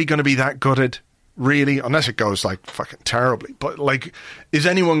anybody going to be that gutted, really? Unless it goes like fucking terribly. But is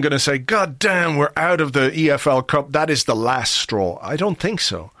anyone going to say, God damn, we're out of the EFL Cup, that is the last straw? I don't think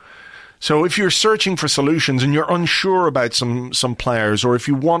so. So if you're searching for solutions and you're unsure about some players, or if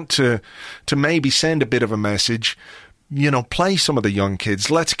you want to maybe send a bit of a message, play some of the young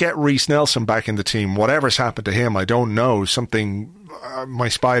kids. Let's get Reiss Nelson back in the team. Whatever's happened to him, I don't know. My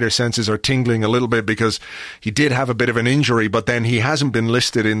spider senses are tingling a little bit because he did have a bit of an injury, but then he hasn't been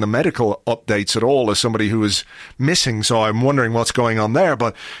listed in the medical updates at all as somebody who is missing. So I'm wondering what's going on there.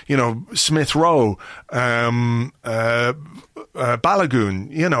 But, Smith Rowe, Balogun,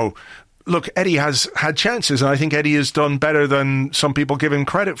 look, Eddie has had chances, and I think Eddie has done better than some people give him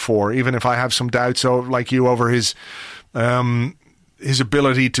credit for, even if I have some doubts, like you, over his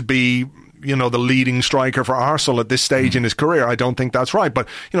ability to be, the leading striker for Arsenal at this stage in his career. I don't think that's right. But,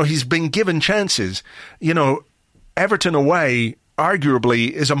 he's been given chances. Everton away,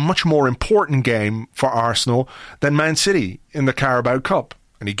 arguably, is a much more important game for Arsenal than Man City in the Carabao Cup.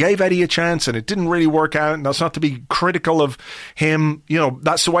 And he gave Eddie a chance, and it didn't really work out. And that's not to be critical of him.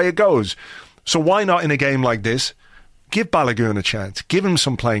 That's the way it goes. So why not in a game like this, give Balogun a chance, give him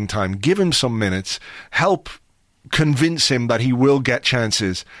some playing time, give him some minutes, help convince him that he will get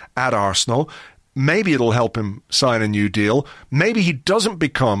chances at Arsenal. Maybe it'll help him sign a new deal. Maybe he doesn't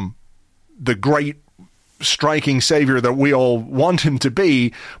become the great striking saviour that we all want him to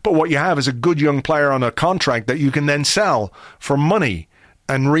be, but what you have is a good young player on a contract that you can then sell for money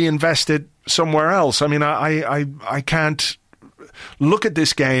and reinvest it somewhere else. I mean, I can't look at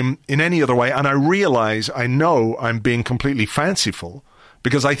this game in any other way, and I know I'm being completely fanciful,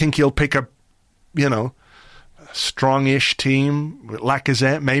 because I think he'll pick a strongish team with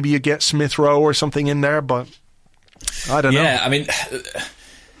Lacazette. Maybe you get Smith Rowe or something in there, but I don't know. Yeah, I mean,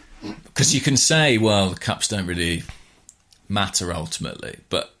 because you can say, well, the cups don't really matter ultimately,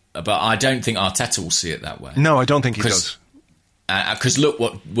 but I don't think Arteta will see it that way. No, I don't think he does. Because look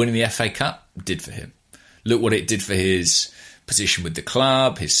what winning the FA Cup did for him. Look what it did for his position with the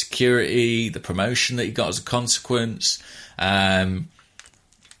club, his security, the promotion that he got as a consequence. I'm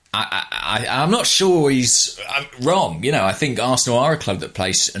not sure he's wrong. You know, I think Arsenal are a club that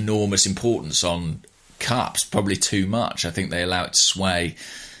place enormous importance on cups, probably too much. I think they allow it to sway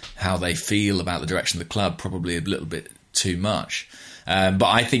how they feel about the direction of the club, probably a little bit too much. But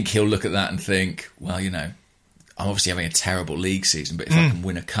I think he'll look at that and think, well, you know, I'm obviously having a terrible league season, but if I can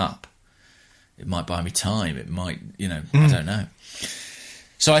win a cup, it might buy me time. It might, you know, I don't know.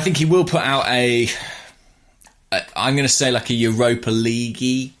 So I think he will put out I'm going to say like a Europa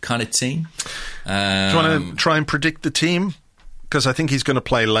League-y kind of team. Do you want to try and predict the team? Because I think he's going to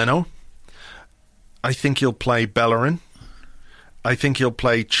play Leno. I think he'll play Bellerin. I think he'll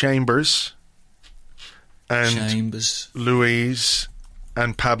play Chambers. And Luiz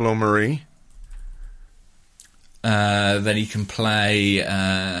and Pablo Mari. Then he can play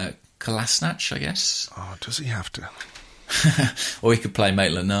Kolasinac, I guess. Oh, does he have to? Or he could play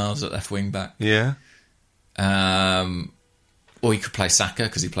Maitland-Niles at left wing back. Yeah. Or he could play Saka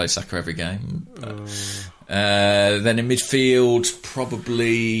because he plays Saka every game. Then in midfield,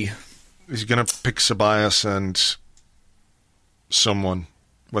 probably. He's going to pick Ceballos and someone,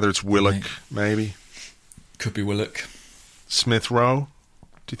 whether it's Willock, maybe. Could be Willock. Smith Rowe.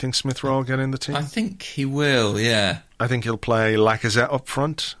 Do you think Smith Rowe will get in the team? I think he will, yeah. I think he'll play Lacazette up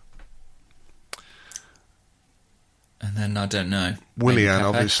front. And then, I don't know. Willian,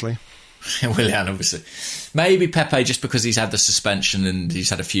 obviously. Willian, obviously. Maybe Pepe, just because he's had the suspension and he's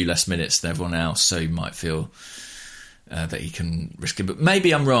had a few less minutes than everyone else, so he might feel that he can risk it. But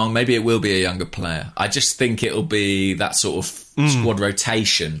maybe I'm wrong. Maybe it will be a younger player. I just think it'll be that sort of squad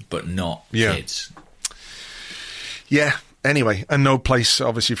rotation, but not kids. Yeah. Anyway, and no place,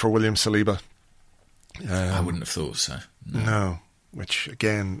 obviously, for William Saliba. I wouldn't have thought so. No. Which,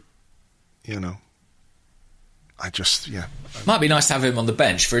 again, you know, might be nice to have him on the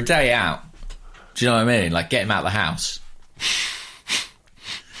bench for a day out. Do you know what I mean? Like, get him out of the house.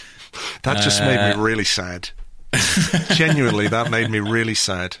 That just made me really sad. Genuinely, that made me really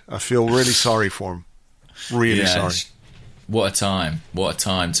sad. I feel really sorry for him. Really sorry. What a time. What a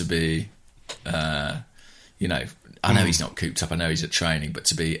time to be, you know, I know he's not cooped up, I know he's at training, but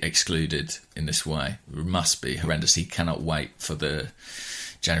to be excluded in this way must be horrendous. He cannot wait for the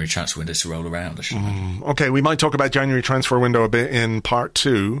January transfer window to roll around. Okay, we might talk about January transfer window a bit in part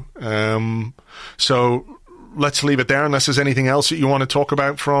 2. So let's leave it there unless there's anything else that you want to talk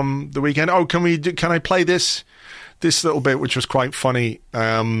about from the weekend. Oh, can I play this little bit, which was quite funny,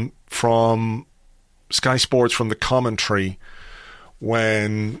 from Sky Sports, from the commentary,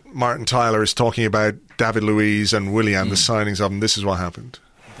 when Martin Tyler is talking about David Luiz and Willian, the signings of them. This is what happened.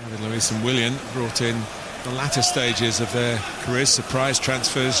 David Luiz and Willian brought in the latter stages of their careers, surprise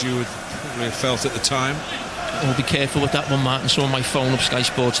transfers you would probably have felt at the time. I'll be careful with that one, Martin. Saw on my phone up Sky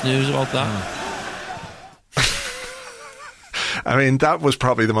Sports News about that. I mean, that was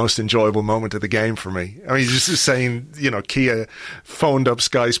probably the most enjoyable moment of the game for me. I mean, just saying, you know, Kia phoned up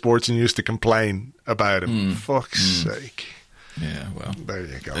Sky Sports and used to complain about him. Fuck's sake. Yeah, well, there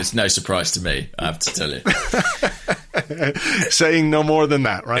you go. It's no surprise to me, I have to tell you. Saying no more than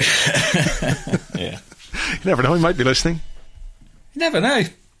that, right? Yeah. You never know, he might be listening. You never know.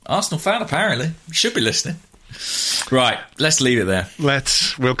 Arsenal fan, apparently. Should be listening. Right, let's leave it there.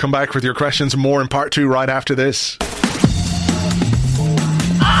 We'll come back with your questions and more in part 2 right after this.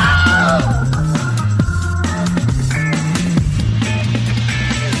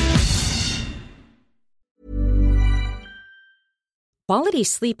 Quality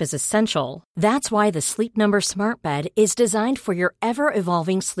sleep is essential. That's why the Sleep Number Smart Bed is designed for your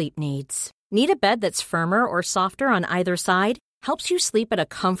ever-evolving sleep needs. Need a bed that's firmer or softer on either side? Helps you sleep at a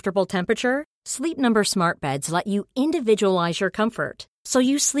comfortable temperature? Sleep Number Smart Beds let you individualize your comfort, so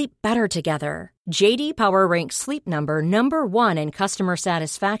you sleep better together. J.D. Power ranks Sleep Number number 1 in customer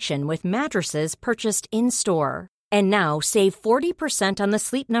satisfaction with mattresses purchased in-store. And now, save 40% on the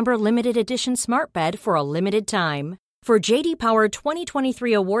Sleep Number Limited Edition Smart Bed for a limited time. For J.D. Power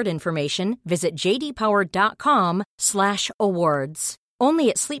 2023 award information, visit jdpower.com/awards. Only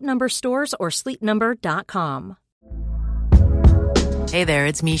at Sleep Number stores or sleepnumber.com. Hey there,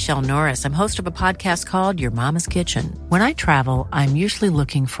 it's Michelle Norris. I'm host of a podcast called Your Mama's Kitchen. When I travel, I'm usually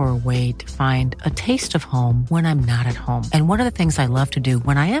looking for a way to find a taste of home when I'm not at home. And one of the things I love to do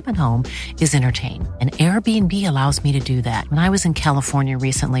when I am at home is entertain. And Airbnb allows me to do that. When I was in California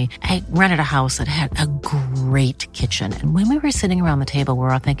recently, I rented a house that had a great kitchen. And when we were sitting around the table, we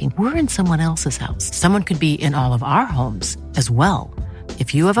were all thinking, we're in someone else's house. Someone could be in all of our homes as well.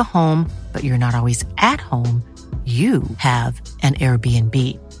 If you have a home, but you're not always at home, you have an Airbnb.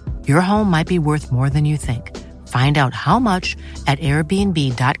 Your home might be worth more than you think. Find out how much at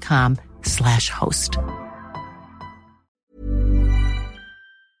airbnb.com/host.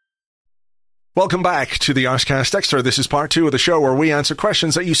 Welcome back to the Arscast Extra. This is part 2 of the show where we answer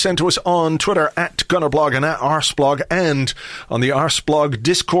questions that you sent to us on Twitter at Gunnerblog and at Arsblog, and on the Arsblog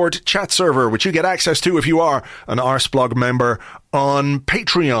Discord chat server, which you get access to if you are an Arsblog member on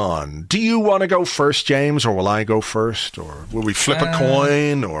Patreon. Do you want to go first, James, or will I go first? Or will we flip a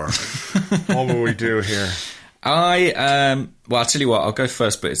coin? Or what will we do here? Well, I'll tell you what, I'll go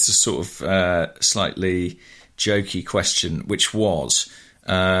first, but it's a sort of slightly jokey question, which was...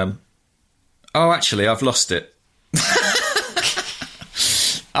 actually, I've lost it.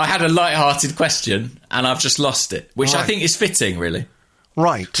 I had a light-hearted question, and I've just lost it, which I think is fitting, really.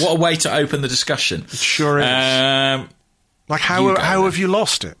 Right. What a way to open the discussion. It sure is. How have you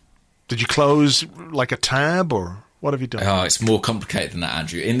lost it? Did you close, like, a tab, or what have you done? Oh, it's more complicated than that,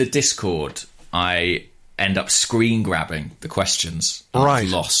 Andrew. In the Discord, I end up screen-grabbing the questions. Right. I've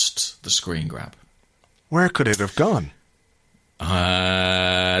lost the screen grab. Where could it have gone?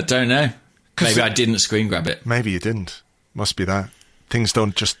 Don't know. Maybe I didn't screen grab it. Maybe you didn't. Must be that. Things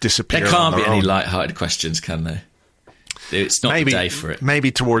don't just disappear. There can't be any light-hearted questions, can there? It's not the day for it.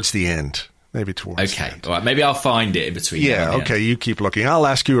 Maybe towards the end. Okay, all right. Maybe I'll find it in between. Yeah, okay, you keep looking. I'll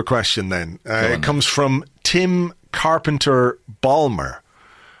ask you a question then. It comes from Tim Carpenter Balmer,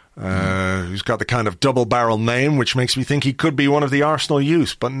 who's got the kind of double-barrel name, which makes me think he could be one of the Arsenal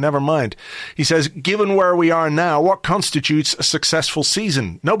youth, but never mind. He says, given where we are now, what constitutes a successful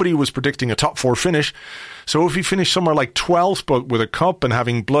season? Nobody was predicting a top 4 finish, so if we finish somewhere like 12th, but with a cup and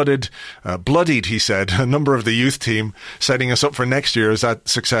having bloodied, he said, a number of the youth team, setting us up for next year, is that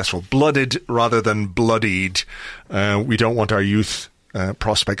successful? Blooded rather than bloodied. We don't want our youth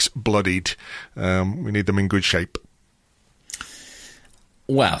prospects bloodied. We need them in good shape.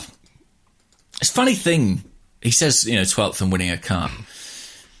 Well, it's a funny thing. He says, 12th and winning a cup.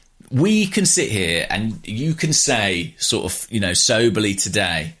 We can sit here and you can say sort of, soberly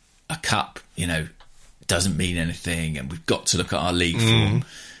today, a cup, doesn't mean anything and we've got to look at our league form.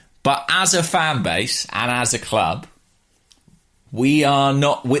 But as a fan base and as a club, we are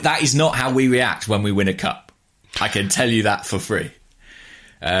not, that is not how we react when we win a cup. I can tell you that for free.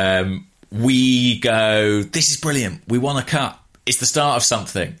 We go, this is brilliant. We won a cup. It's the start of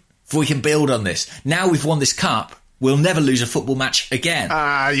something. If we can build on this. Now we've won this cup, we'll never lose a football match again.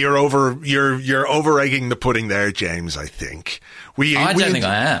 You're over-egging the pudding there, James, I think. I don't think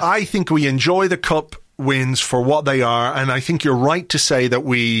I am. I think we enjoy the cup wins for what they are, and I think you're right to say that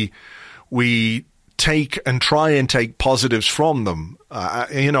we take and try and take positives from them.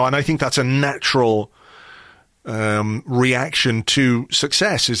 And I think that's a natural reaction to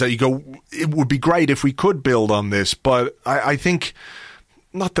success, is that you go, it would be great if we could build on this, but I think,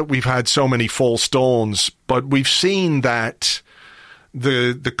 not that we've had so many false dawns, but we've seen that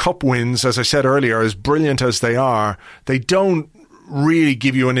the cup wins, as I said earlier, as brilliant as they are, they don't really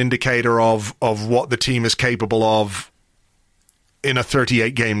give you an indicator of what the team is capable of in a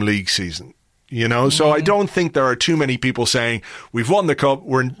 38-game league season. So I don't think there are too many people saying, we've won the cup,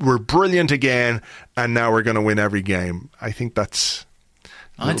 we're brilliant again, and now we're going to win every game. I think that's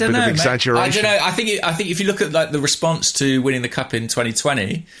a bit of exaggeration. I don't know. I think if you look at like the response to winning the cup in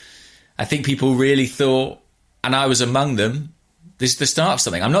 2020, I think people really thought, and I was among them, this is the start of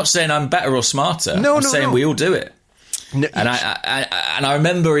something. I'm not saying I'm better or smarter. I'm saying we all do it. No, and I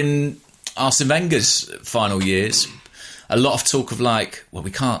remember in Arsene Wenger's final years, a lot of talk of like, well,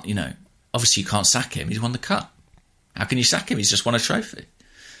 we can't, obviously you can't sack him. He's won the cup. How can you sack him? He's just won a trophy.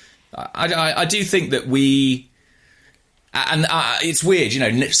 I do think that it's weird,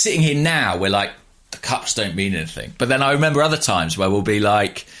 sitting here now, we're like, the cups don't mean anything. But then I remember other times where we'll be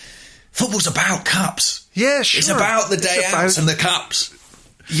like, football's about cups. Yeah, sure. It's about the day outs and the cups.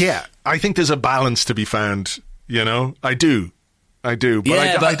 Yeah, I think there's a balance to be found. I do. But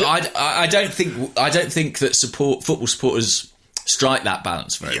yeah, I don't think that football supporters strike that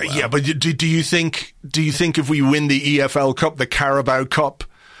balance very well. Yeah, but do you think if we win the EFL Cup, the Carabao Cup,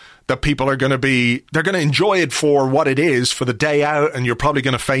 that people are going to they're going to enjoy it for what it is, for the day out, and you're probably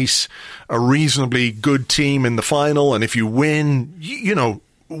going to face a reasonably good team in the final. And if you win, you know,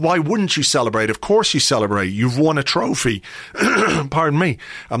 why wouldn't you celebrate? Of course you celebrate. You've won a trophy. Pardon me.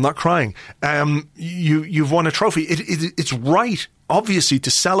 I'm not crying. You've won a trophy. It's right, obviously, to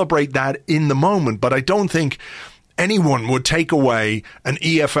celebrate that in the moment. But I don't think anyone would take away an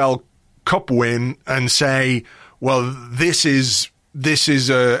EFL Cup win and say, well, this is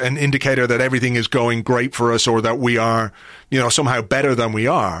an indicator that everything is going great for us, or that we are, you know, somehow better than we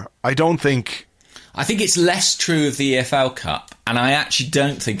are. I think it's less true of the EFL Cup, and I actually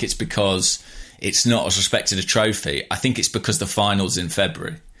don't think it's because it's not as respected a trophy. I think it's because the final's in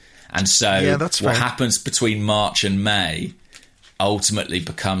February. And so what happens between March and May ultimately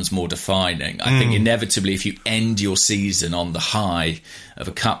becomes more defining. I think inevitably, if you end your season on the high of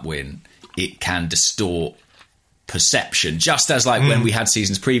a cup win, it can distort perception. Just as like when we had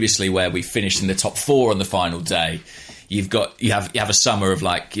seasons previously where we finished in the top 4 on the final day, you have a summer of,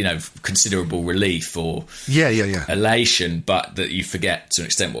 like, you know, considerable relief or elation, but that you forget to an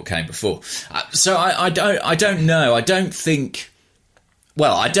extent what came before. So I don't know. I don't think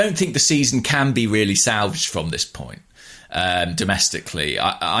the season can be really salvaged from this point domestically.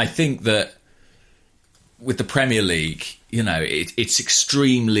 I think that with the Premier League, you know, it's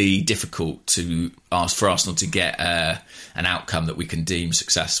extremely difficult for Arsenal to get an outcome that we can deem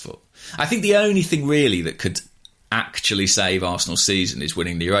successful. I think the only thing really that could actually save Arsenal's season is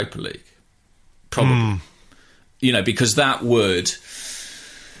winning the Europa League. Probably. You know, because that would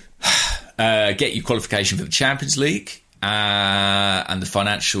get you qualification for the Champions League and the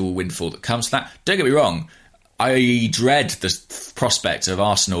financial windfall that comes to that. Don't get me wrong, I dread the prospect of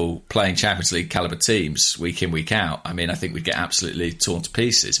Arsenal playing Champions League calibre teams week in, week out. I mean, I think we'd get absolutely torn to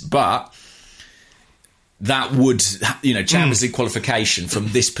pieces. But that would, you know, Champions League qualification from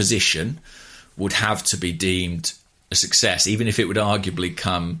this position would have to be deemed a success, even if it would arguably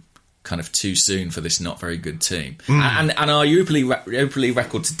come kind of too soon for this not very good team. And our Europa League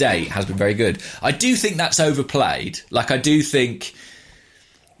record to date has been very good. I do think that's overplayed. Like, I do think...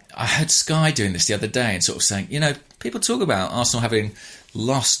 I heard Sky doing this the other day and sort of saying, you know, people talk about Arsenal having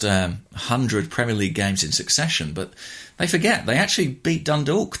lost 100 Premier League games in succession, but they forget they actually beat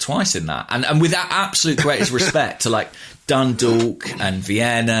Dundalk twice in that. And with that absolute greatest respect to, like, Dundalk and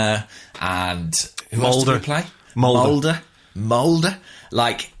Vienna and... Who else did we play? Mulder.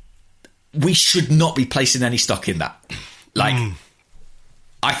 Like, we should not be placing any stock in that. Like,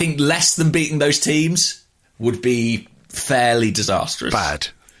 I think less than beating those teams would be fairly disastrous. Bad.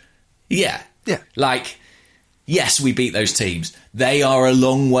 Yeah. Like, yes, we beat those teams. They are a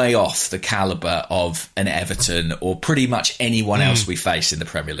long way off the calibre of an Everton or pretty much anyone else we face in the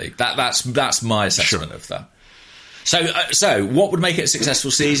Premier League. That's my assessment of that. So what would make it a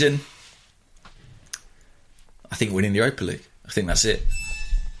successful season? I think winning the Europa League. I think that's it.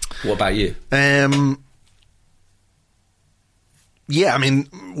 What about you? Yeah, I mean,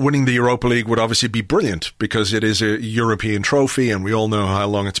 winning the Europa League would obviously be brilliant because it is a European trophy and we all know how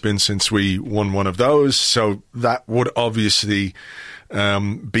long it's been since we won one of those. So that would obviously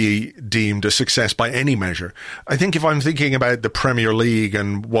be deemed a success by any measure. I think if I'm thinking about the Premier League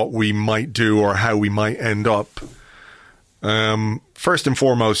and what we might do or how we might end up, first and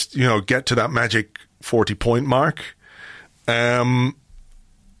foremost, you know, get to that magic 40-point mark. And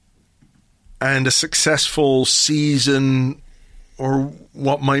a successful season, or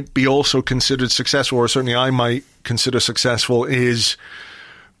what might be also considered successful, or certainly I might consider successful, is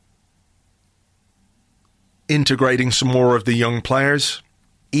integrating some more of the young players.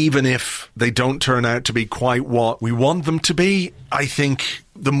 Even if they don't turn out to be quite what we want them to be, I think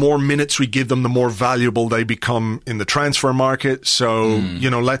the more minutes we give them, the more valuable they become in the transfer market. So, you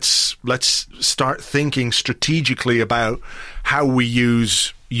know, let's start thinking strategically about how we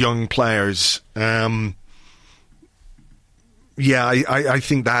use young players. I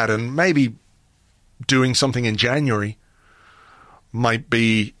think that, and maybe doing something in January might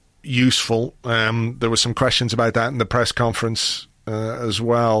be useful. There were some questions about that in the press conference as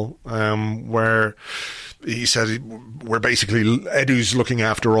well, where he said we're basically, Edu's looking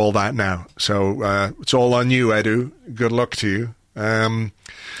after all that now. So it's all on you, Edu. Good luck to you. No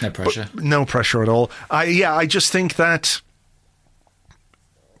pressure. No pressure at all. I just think that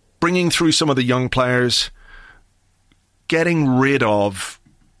bringing through some of the young players, getting rid of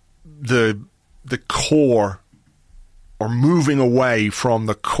the core, or moving away from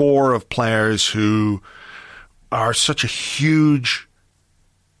the core of players who are such a huge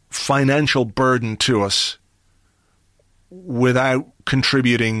financial burden to us without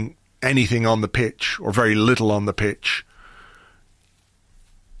contributing anything on the pitch, or very little on the pitch,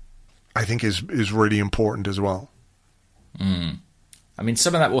 I think is really important as well. I mean,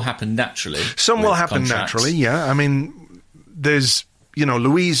 some of that will happen naturally. Some will happen contracts. naturally, yeah. I mean, there's,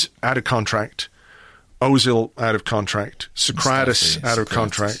 Luiz out of contract, Ozil out of contract, Socrates out of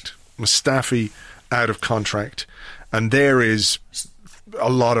contract, Mustafi out of contract, and there is a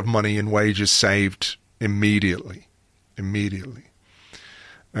lot of money in wages saved immediately.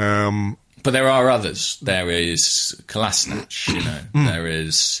 But there are others. There is Kolasinac, there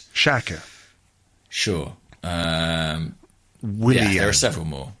is Xhaka. Sure. Willian. There are several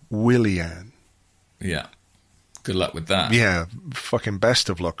more. Willian. Yeah. Good luck with that. Yeah, fucking best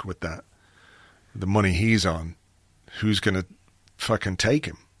of luck with that. The money he's on, who's going to fucking take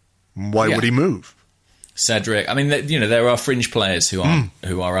him? Why would he move? Cedric. I mean, there are fringe players who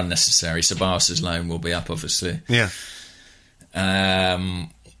are unnecessary. Ceballos' loan will be up, obviously. Yeah.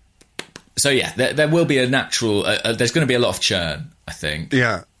 So, yeah, there will be a natural... there's going to be a lot of churn, I think.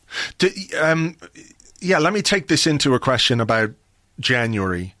 Yeah. Let me take this into a question about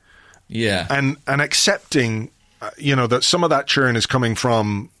January. Yeah. And accepting, that some of that churn is coming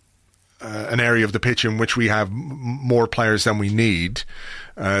from an area of the pitch in which we have more players than we need,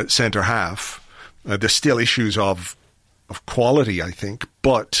 centre half. There's still issues of quality, I think,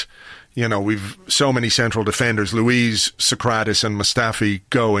 but we've so many central defenders. Luiz, Socrates, and Mustafi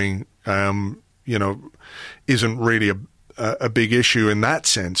going, isn't really a big issue in that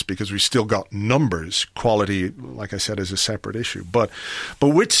sense because we've still got numbers. Quality, like I said, is a separate issue. But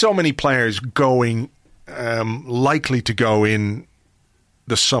with so many players going, likely to go in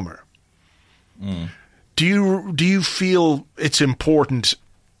the summer, do you feel it's important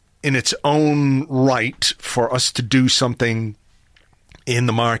in its own right for us to do something in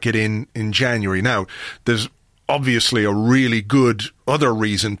the market in January? Now, there's obviously a really good other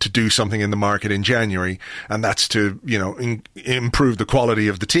reason to do something in the market in January, and that's to, improve the quality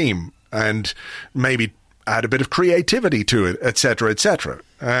of the team and maybe add a bit of creativity to it, etc., etc.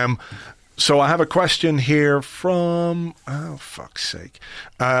 So I have a question here from,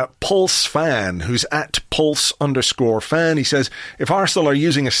 Pulse Fan, who's at Pulse_fan. He says, if Arsenal are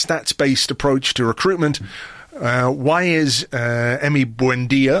using a stats-based approach to recruitment, why is Emi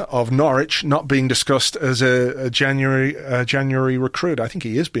Buendia of Norwich not being discussed as a January recruit? I think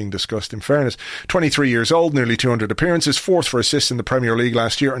he is being discussed, in fairness. 23 years old, nearly 200 appearances, fourth for assists in the Premier League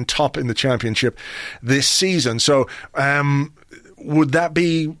last year and top in the Championship this season. So would that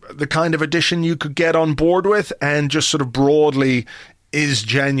be the kind of addition you could get on board with? And just sort of broadly, is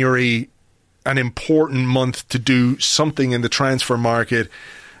January an important month to do something in the transfer market?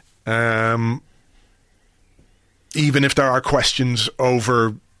 Even if there are questions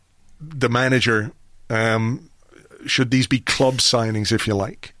over the manager, should these be club signings, if you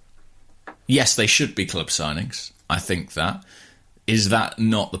like? Yes, they should be club signings. I think that. Is that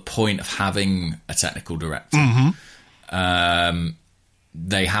not the point of having a technical director?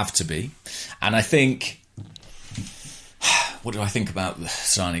 They have to be. And I think... What do I think about the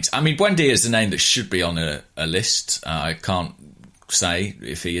signings? I mean, Buendia is the name that should be on a list. I can't say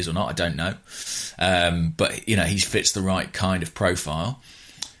if he is or not. I don't know. But, he fits the right kind of profile.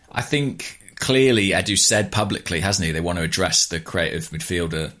 I think clearly Edu said publicly, hasn't he, they want to address the creative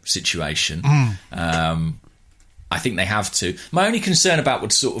midfielder situation. I think they have to. My only concern about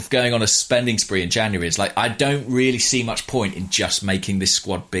what's sort of going on a spending spree in January is, I don't really see much point in just making this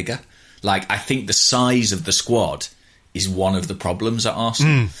squad bigger. I think the size of the squad is one of the problems at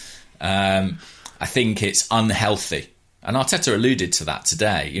Arsenal. I think it's unhealthy. And Arteta alluded to that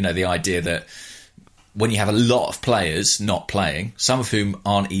today. The idea that when you have a lot of players not playing, some of whom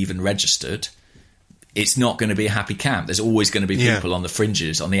aren't even registered, it's not going to be a happy camp. There's always going to be people on the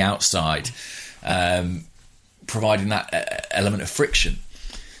fringes, on the outside, providing that element of friction.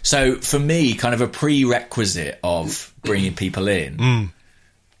 So for me, kind of a prerequisite of bringing people in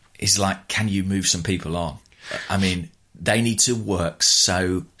is can you move some people on? I mean, they need to work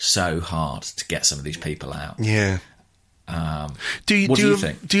so hard to get some of these people out. Yeah. Do you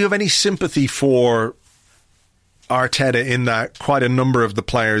think? Do you have any sympathy for Arteta in that quite a number of the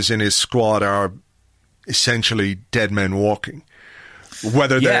players in his squad are essentially dead men walking?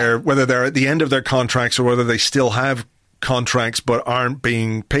 Whether they're at the end of their contracts or whether they still have contracts but aren't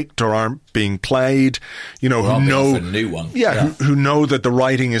being picked or aren't being played, who know a new one. Who know that the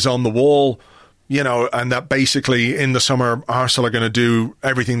writing is on the wall, and that basically in the summer Arsenal are going to do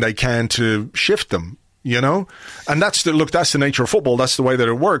everything they can to shift them. And that's the nature of football. That's the way that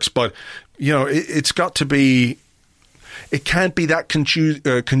it works. But, it's got to be, it can't be that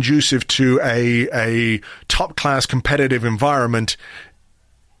conducive to a top class competitive environment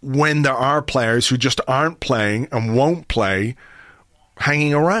when there are players who just aren't playing and won't play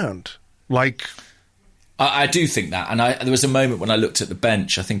hanging around. Like, I do think that. And there was a moment when I looked at the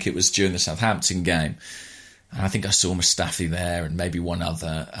bench, I think it was during the Southampton game, and I think I saw Mustafi there and maybe one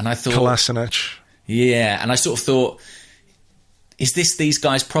other. And I thought... Kolasinac. Yeah, and I sort of thought, is this these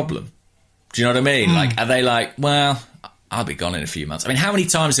guys' problem? Do you know what I mean? Like, are they like, well, I'll be gone in a few months. I mean, how many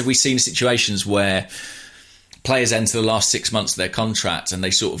times have we seen situations where players enter the last 6 months of their contract and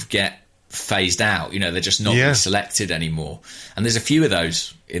they sort of get phased out? You know, they're just not being selected anymore. And there's a few of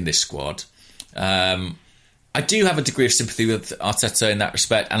those in this squad. I do have a degree of sympathy with Arteta in that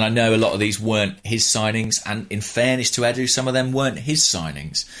respect, and I know a lot of these weren't his signings, and in fairness to Edu, some of them weren't his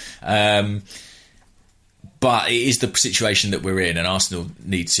signings. But it is the situation that we're in, and Arsenal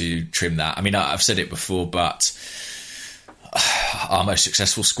need to trim that. I mean, I've said it before, but our most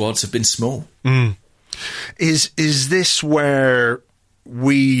successful squads have been small. Is this where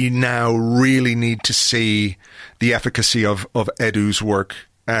we now really need to see the efficacy of Edu's work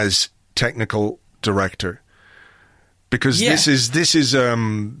as technical director? Because this is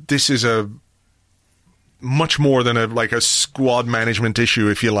a much more than a squad management issue,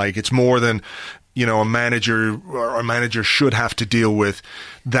 if you like. It's more than, you know, a manager should have to deal with.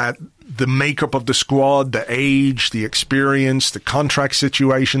 That the makeup of the squad, the age, the experience, the contract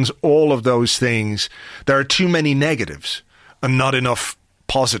situations, all of those things. There are too many negatives and not enough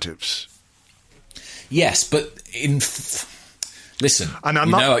positives. Yes, but listen, and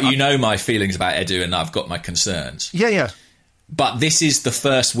you know my feelings about Edu, and I've got my concerns. Yeah. But this is the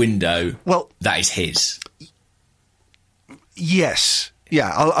first window that is his. Yes. Yeah,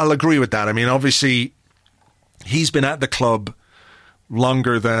 I'll agree with that. I mean, obviously, he's been at the club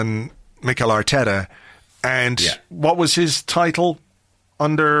longer than Mikel Arteta. And what was his title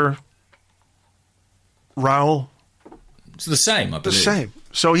under Raul? It's the same, I believe. The same.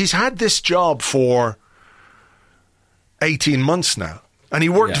 So he's had this job for 18 months now. And he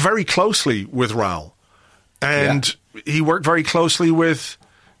worked very closely with Raul. And he worked very closely with,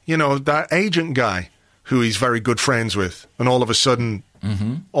 you know, that agent guy who he's very good friends with. And all of a sudden,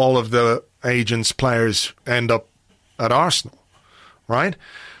 all of the agents' players end up at Arsenal, right?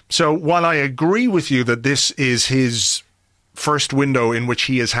 So while I agree with you that this is his first window in which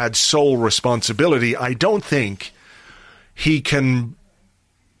he has had sole responsibility, I don't think he can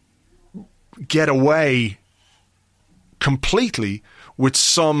get away completely without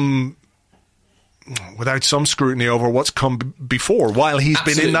some scrutiny over what's come before while he's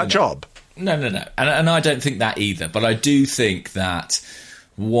Absolutely been in that job. No. And I don't think that either. But I do think that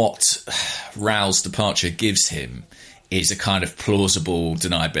what Raul's departure gives him is a kind of plausible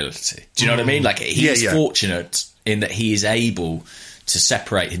deniability. Do you know what I mean? Like, he's fortunate in that he is able to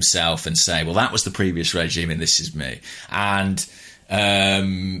separate himself and say, well, that was the previous regime and this is me. And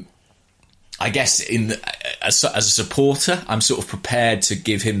I guess as a supporter, I'm sort of prepared to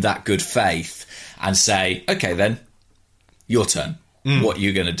give him that good faith and say, okay, then, your turn. What are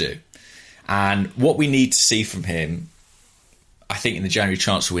you going to do? And what we need to see from him, I think, in the January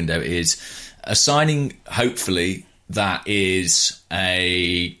transfer window is a signing, hopefully, that is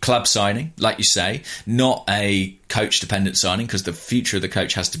a club signing, like you say, not a coach-dependent signing, because the future of the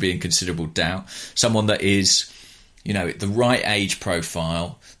coach has to be in considerable doubt. Someone that is, you know, the right age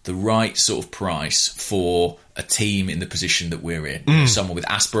profile, the right sort of price for a team in the position that we're in. Someone with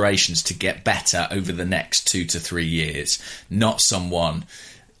aspirations to get better over the next 2 to 3 years, not someone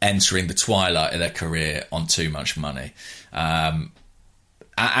entering the twilight of their career on too much money. And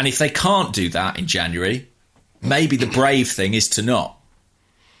if they can't do that in January, maybe the brave thing is to not.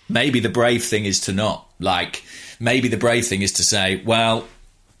 Maybe the brave thing is to not. Like, maybe the brave thing is to say, well,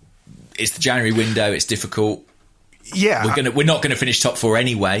 it's the January window, it's difficult. Yeah. We're not going to finish top 4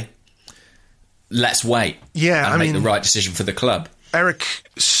 anyway. Let's wait. Yeah, and make the right decision for the club. Eric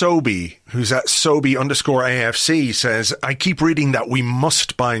Sobey, who's at Sobey_AFC, says, I keep reading that we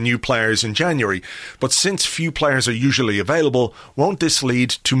must buy new players in January, but since few players are usually available, won't this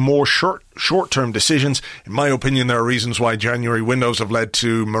lead to more short-term decisions? In my opinion, there are reasons why January windows have led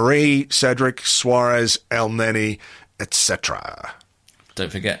to Marie, Cedric, Suarez, El Neni, etc.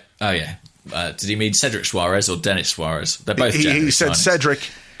 Don't forget. Oh, yeah. Did he mean Cedric Suarez or Dennis Suarez? They're both January He said signings. Cedric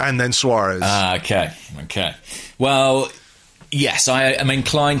and then Suarez. Okay. Well, yes, I am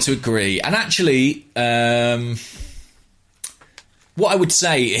inclined to agree. And actually, what I would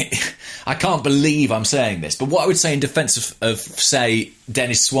say, I can't believe I'm saying this, but what I would say in defence of say,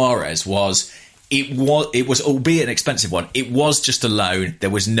 Dennis Suarez was, it was, albeit an expensive one, it was just a loan. There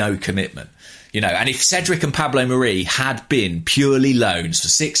was no commitment. You know, and if Cedric and Pablo Marie had been purely loans for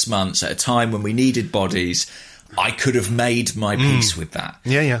 6 months at a time when we needed bodies, I could have made my peace with that.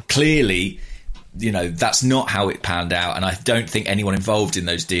 Yeah. Clearly, that's not how it panned out, and I don't think anyone involved in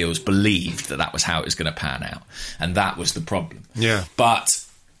those deals believed that was how it was going to pan out, and that was the problem. Yeah. But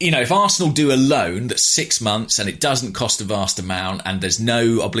if Arsenal do a loan that's 6 months and it doesn't cost a vast amount and there's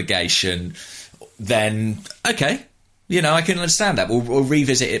no obligation, then okay, I can understand that. We'll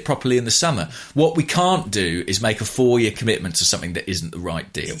revisit it properly in the summer. What we can't do is make a 4-year commitment to something that isn't the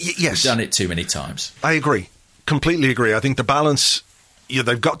right deal. Yes. We've done it too many times. I agree. Completely agree. I think the balance,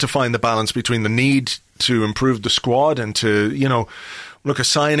 they've got to find the balance between the need to improve the squad and to, look, a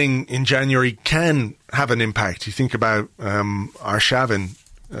signing in January can have an impact. You think about Arshavin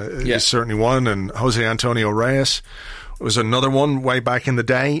is certainly one, and Jose Antonio Reyes was another one way back in the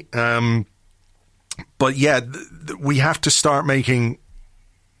day. But we have to start making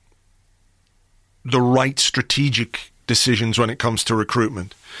the right strategic decisions when it comes to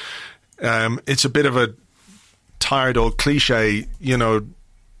recruitment. It's a bit of a tired old cliche, to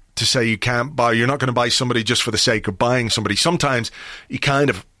say you're not going to buy somebody just for the sake of buying somebody. Sometimes you kind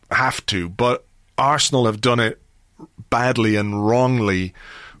of have to, but Arsenal have done it badly and wrongly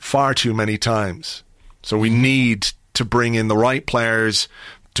far too many times. So we need to bring in the right players,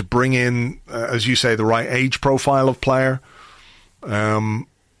 to bring in, as you say, the right age profile of player. There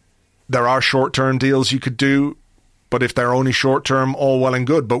are short-term deals you could do, but if they're only short-term, all well and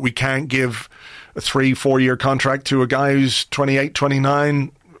good. But we can't give a 3-4 year contract to a guy who's 28,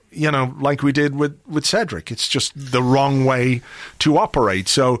 29, like we did with Cedric. It's just the wrong way to operate.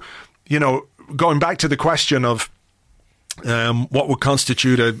 So, going back to the question of what would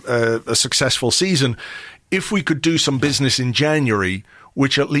constitute a successful season, if we could do some business in January,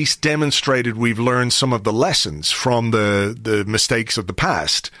 which at least demonstrated we've learned some of the lessons from the mistakes of the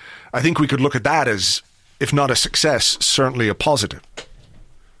past, I think we could look at that as, if not a success, certainly a positive.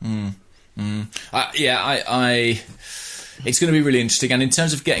 It's going to be really interesting. And in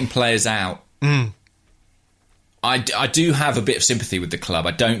terms of getting players out, I do have a bit of sympathy with the club.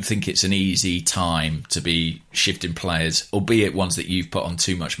 I don't think it's an easy time to be shifting players, albeit ones that you've put on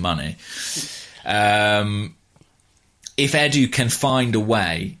too much money. If Edu can find a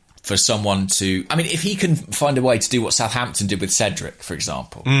way for someone to... if he can find a way to do what Southampton did with Cedric, for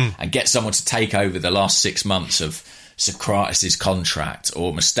example, and get someone to take over the last 6 months of Socrates' contract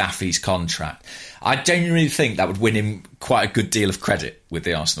or Mustafi's contract, I genuinely think that would win him quite a good deal of credit with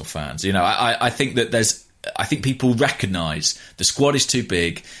the Arsenal fans. I think that I think people recognise the squad is too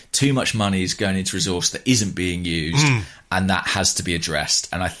big, too much money is going into resource that isn't being used, and that has to be addressed.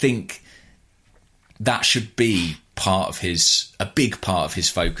 And I think that should be a big part of his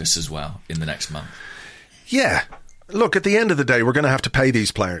focus as well in the next month. Yeah. Look, at the end of the day, we're going to have to pay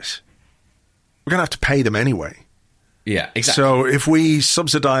these players. We're going to have to pay them anyway. Yeah, exactly. So if we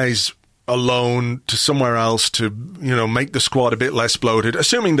subsidise a loan to somewhere else to, make the squad a bit less bloated,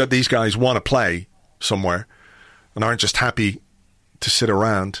 assuming that these guys want to play somewhere and aren't just happy to sit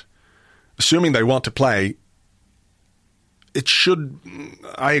around, assuming they want to play,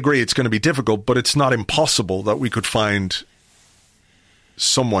 I agree it's going to be difficult, but it's not impossible that we could find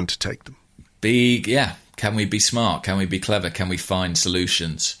someone to take them. Can we be smart? Can we be clever? Can we find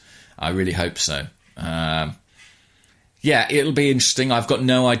solutions? I really hope so. It'll be interesting. I've got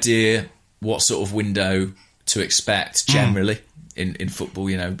no idea what sort of window to expect generally in football.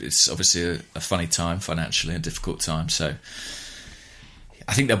 It's obviously a funny time financially, a difficult time. So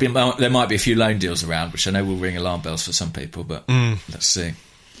I think there might be a few loan deals around, which I know will ring alarm bells for some people, but let's see.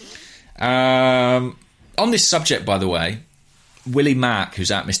 On this subject, by the way, Willie Mack, who's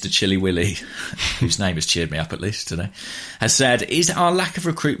at Mr. Chilly Willy, whose name has cheered me up at least today, has said, is our lack of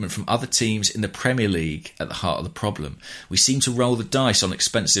recruitment from other teams in the Premier League at the heart of the problem? We seem to roll the dice on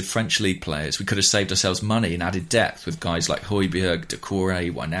expensive French league players. We could have saved ourselves money and added depth with guys like Højbjerg,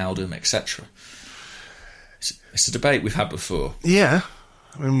 Doucouré, Wijnaldum, etc. It's a debate we've had before. Yeah.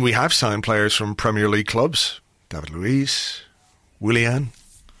 We have signed players from Premier League clubs. David Luiz, Willian.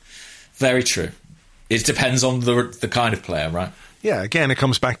 Very true. It depends on the kind of player, right? Yeah, again, it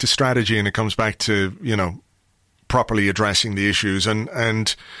comes back to strategy and it comes back to, properly addressing the issues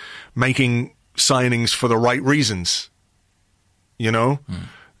and making signings for the right reasons. I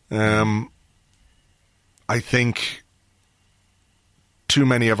think too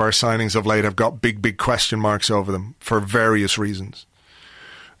many of our signings of late have got big question marks over them for various reasons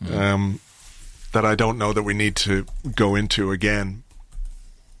that I don't know that we need to go into again.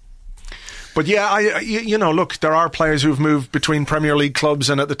 But look, there are players who've moved between Premier League clubs,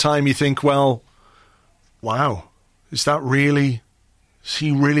 and at the time you think, well, wow, is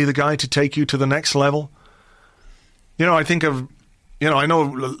he really the guy to take you to the next level? I think of, I know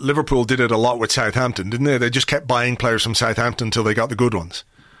Liverpool did it a lot with Southampton, didn't they? They just kept buying players from Southampton until they got the good ones.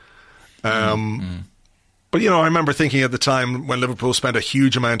 But, I remember thinking at the time when Liverpool spent a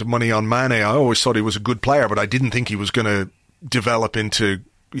huge amount of money on Mane, I always thought he was a good player, but I didn't think he was going to develop into,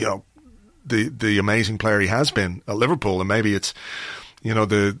 the amazing player he has been at Liverpool. And maybe it's,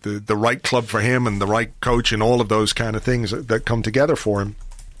 the right club for him and the right coach and all of those kind of things that come together for him.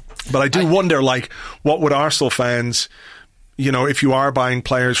 But I do wonder, what would Arsenal fans, if you are buying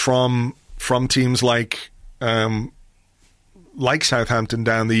players from teams like Southampton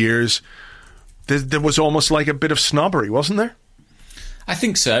down the years, there was almost like a bit of snobbery, wasn't there? I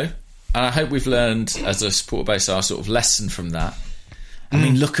think so. And I hope we've learned, as a supporter base, our sort of lesson from that. I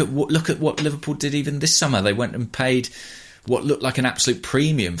mean, look at what Liverpool did even this summer. They went and paid what looked like an absolute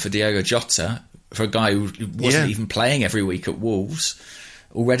premium for Diogo Jota, for a guy who wasn't even playing every week at Wolves.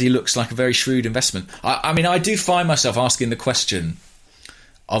 Already looks like a very shrewd investment. I mean, I do find myself asking the question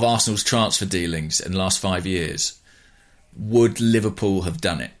of Arsenal's transfer dealings in the last 5 years. Would Liverpool have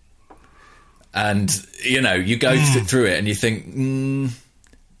done it? And, you go through it and you think,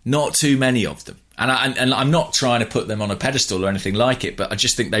 not too many of them. And I'm not trying to put them on a pedestal or anything like it, but I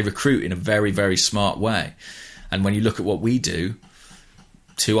just think they recruit in a very, very smart way. And when you look at what we do,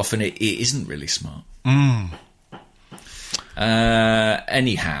 too often it isn't really smart.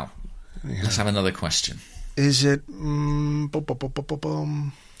 Anyhow, let's have another question. Is it... It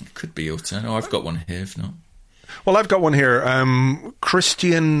could be your turn. Oh, I've got one here, if not. Well, I've got one here.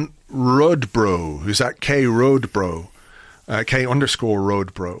 Christian Rodbro, who's at K Rodbro,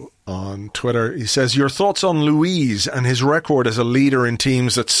 K_Rodbro on Twitter. He says, your thoughts on Luiz and his record as a leader in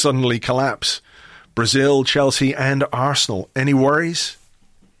teams that suddenly collapse? Brazil, Chelsea and Arsenal. Any worries?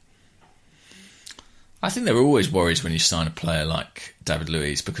 I think there are always worries when you sign a player like David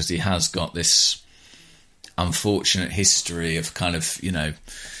Luiz, because he has got this unfortunate history of kind of,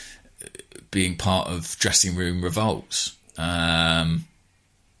 being part of dressing room revolts. What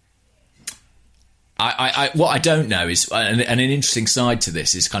I don't know is, and an interesting side to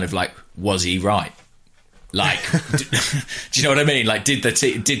this is kind of like, was he right? Like, do you know what I mean? Like, did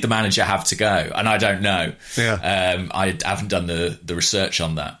the manager have to go? And I don't know. Yeah. I haven't done the research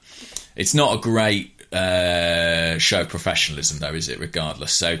on that. It's not a great show of professionalism, though, is it?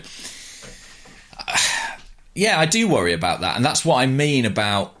 Regardless. So, I do worry about that, and that's what I mean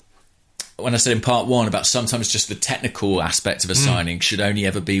about when I said in part one about sometimes just the technical aspect of a signing should only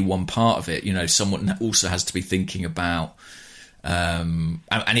ever be one part of it. Someone also has to be thinking about. And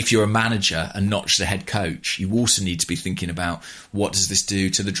if you're a manager and not just a head coach, you also need to be thinking about, what does this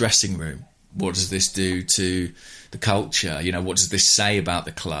do to the dressing room? What does this do to the culture? What does this say about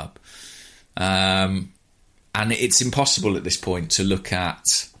the club? And it's impossible at this point to look at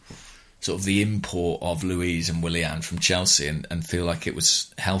sort of the import of Luiz and Willian from Chelsea and feel like it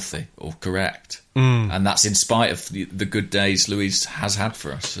was healthy or correct. And that's in spite of the good days Luiz has had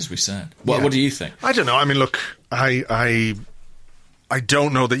for us, as we said. What do you think? I don't know. I mean, look, I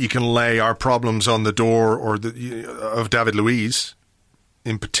don't know that you can lay our problems on the door of David Luiz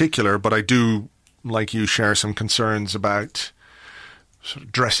in particular, but I do, like you, share some concerns about sort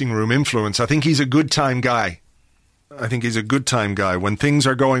of dressing room influence. I think he's a good time guy. When things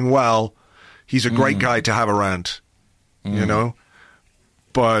are going well, he's a great guy to have around,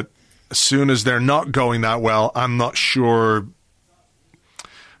 But as soon as they're not going that well, I'm not sure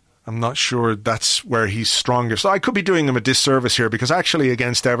that's where he's strongest. So I could be doing him a disservice here, because actually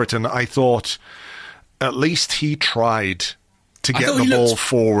against Everton, I thought at least he tried to get the ball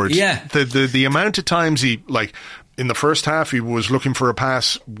forward. Yeah. The amount of times he, in the first half, he was looking for a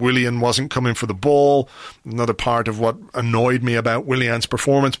pass. Willian wasn't coming for the ball. Another part of what annoyed me about Willian's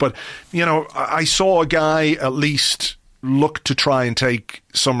performance. But, I saw a guy at least look to try and take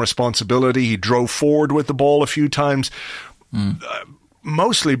some responsibility. He drove forward with the ball a few times.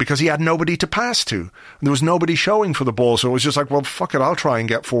 Mostly because he had nobody to pass to. There was nobody showing for the ball, so it was just like, well, fuck it, I'll try and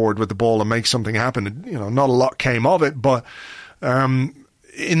get forward with the ball and make something happen. Not a lot came of it, but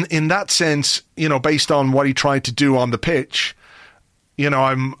in that sense, based on what he tried to do on the pitch,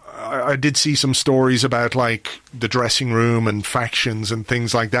 I did see some stories about the dressing room and factions and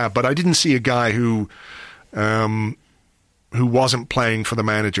things like that, but I didn't see a guy who wasn't playing for the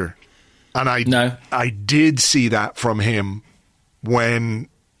manager, and I did see that from him when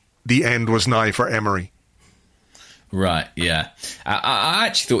the end was nigh for Emery. Right, yeah. I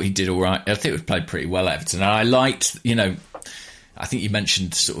actually thought he did all right. I think he played pretty well at Everton. And I liked, I think you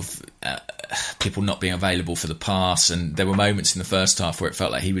mentioned sort of people not being available for the pass, and there were moments in the first half where it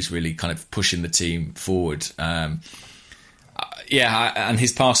felt like he was really kind of pushing the team forward. and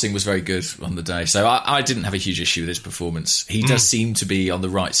his passing was very good on the day. So I didn't have a huge issue with his performance. He does seem to be on the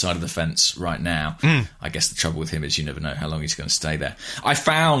right side of the fence right now. I guess the trouble with him is you never know how long he's going to stay there. I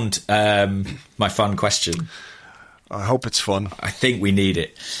found my fun question. I hope it's fun. I think we need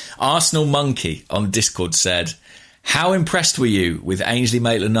it. Arsenal Monkey on Discord said, how impressed were you with Ainsley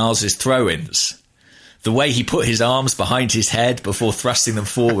Maitland-Niles' throw-ins? The way he put his arms behind his head before thrusting them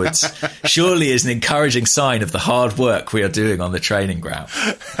forwards surely is an encouraging sign of the hard work we are doing on the training ground.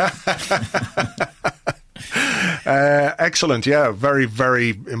 Excellent. Yeah, very,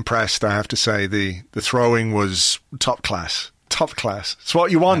 very impressed, I have to say. The throwing was top class. Top class. It's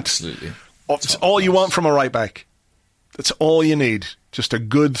what you want. Absolutely. It's all you want from a right back. That's all you need. Just a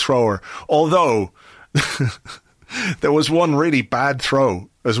good thrower. Although, there was one really bad throw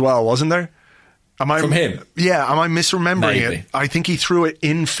as well, wasn't there? From him? Yeah, am I misremembering Maybe. it? I think he threw it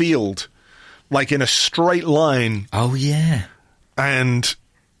in field, like in a straight line. Oh, yeah. And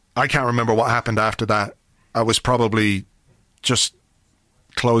I can't remember what happened after that. I was probably just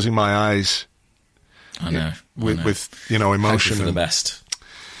closing my eyes. I know. With emotion. Hoping for the best.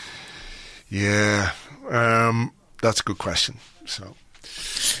 Yeah. That's a good question. So,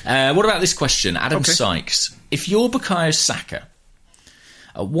 what about this question? Adam Sykes. If you're Bukayo Saka,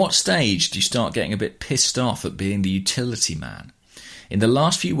 at what stage do you start getting a bit pissed off at being the utility man? In the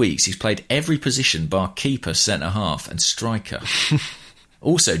last few weeks, he's played every position bar keeper, centre-half and striker.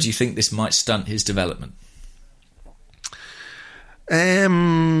 Also, do you think this might stunt his development?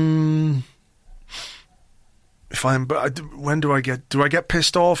 Do I get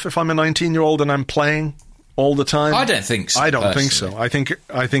pissed off if I'm a 19-year-old and I'm playing all the time? I don't think so. I don't think so. I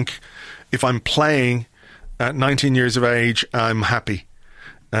think if I'm playing at 19 years of age, I'm happy.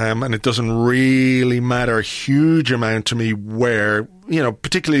 And it doesn't really matter a huge amount to me where,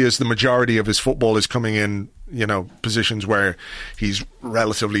 particularly as the majority of his football is coming in, positions where he's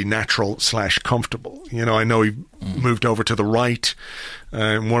relatively natural / comfortable. I know he moved over to the right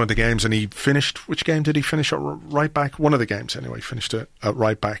in one of the games and he finished, which game did he finish at right back? One of the games anyway, finished at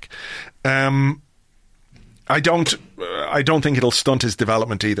right back. I don't think it'll stunt his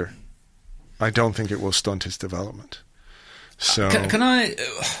development either. I don't think it will stunt his development. So, can I?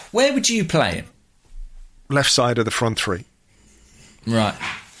 Where would you play him? Left side of the front three. Right.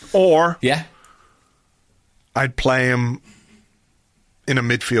 Or yeah, I'd play him in a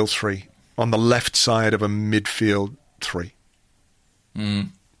midfield three on the left side of a midfield three.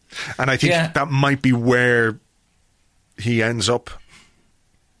 And I think that might be where he ends up.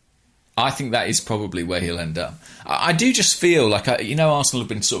 I think that is probably where he'll end up. I do just feel like Arsenal have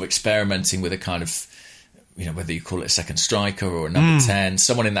been sort of experimenting with a kind of, whether you call it a second striker or a number 10,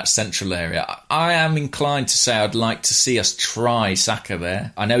 someone in that central area. I am inclined to say I'd like to see us try Saka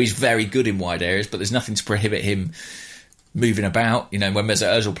there. I know he's very good in wide areas, but there's nothing to prohibit him moving about. When Mesut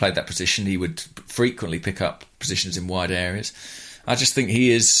Ozil played that position, he would frequently pick up positions in wide areas. I just think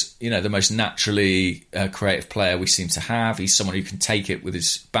he is, the most naturally creative player we seem to have. He's someone who can take it with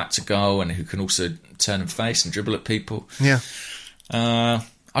his back to goal and who can also turn and face and dribble at people. Yeah.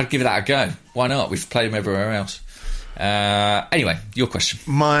 I'd give that a go. Why not? We've played him everywhere else. Anyway, your question.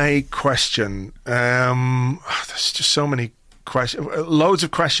 My question. There's just so many questions. Loads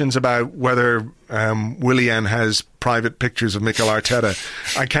of questions about whether Willian has private pictures of Mikel Arteta.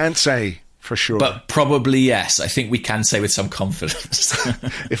 I can't say for sure. But probably yes. I think we can say with some confidence.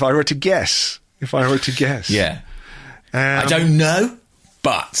 If I were to guess. Yeah. I don't know,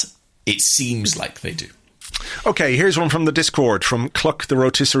 but it seems like they do. Okay, here's one from the Discord, from Cluck the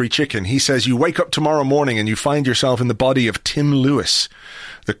Rotisserie Chicken. He says, you wake up tomorrow morning and you find yourself in the body of Tim Lewis,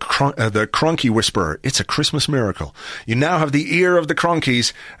 the Cronky Whisperer. It's a Christmas miracle. You now have the ear of the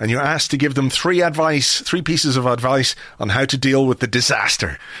Cronkies and you're asked to give them three pieces of advice on how to deal with the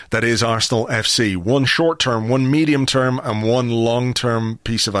disaster that is Arsenal FC. One short-term, one medium-term and one long-term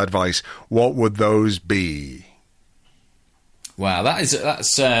piece of advice. What would those be? Wow, that's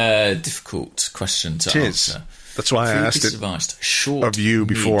a difficult question to answer. That's why I asked it of you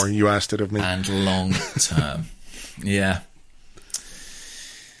before you asked it of me. And long term. Yeah.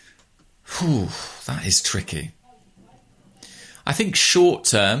 Whew, that is tricky. I think short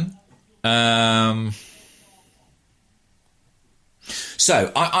term.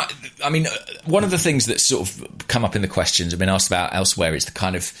 So, I mean, one of the things that's sort of come up in the questions I've been asked about elsewhere is the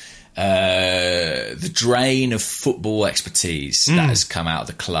kind of the drain of football expertise that has come out of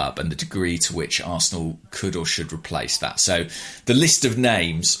the club and the degree to which Arsenal could or should replace that. So the list of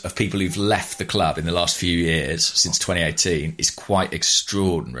names of people who've left the club in the last few years since 2018 is quite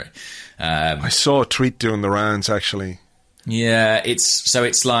extraordinary. I saw a tweet doing the rounds, actually. Yeah, it's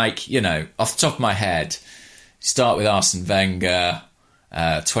like, off the top of my head, start with Arsene Wenger,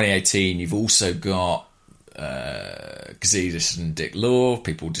 2018. You've also got Gazidis and Dick Law.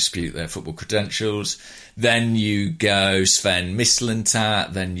 People dispute their football credentials. Then you go Sven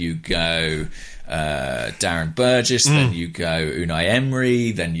Mislintat. Then you go Darren Burgess. Then you go Unai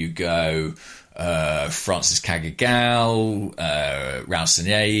Emery. Then you go Francis Cagagal, Raul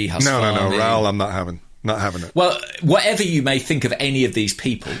Sanllehi, Hasfani. No, Raul, I'm not having it. Well, whatever you may think of any of these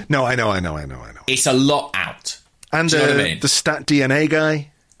people. No, I know. It's a lot out. And do you know what I mean? The Stat DNA guy.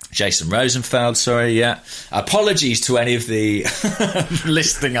 Jason Rosenfeld, sorry, yeah. Apologies to any of the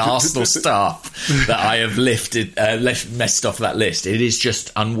listing Arsenal staff that I have messed off that list. It is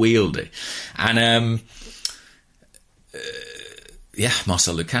just unwieldy. And,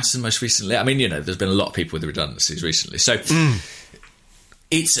 Marcel Lucassen most recently. I mean, there's been a lot of people with redundancies recently. So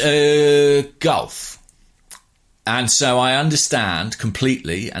it's a gulf. And so I understand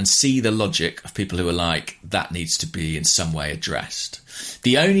completely and see the logic of people who are like, that needs to be in some way addressed.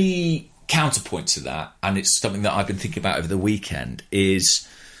 The only counterpoint to that, and it's something that I've been thinking about over the weekend, is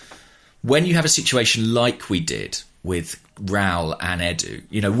when you have a situation like we did with Raul and Edu,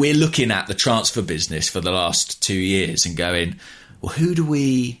 we're looking at the transfer business for the last 2 years and going, well, who do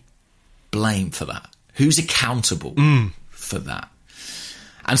we blame for that? Who's accountable for that?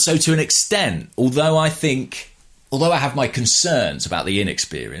 And so to an extent, although I have my concerns about the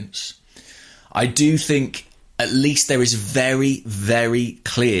inexperience, I do think at least there is very, very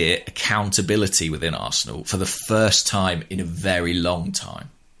clear accountability within Arsenal for the first time in a very long time.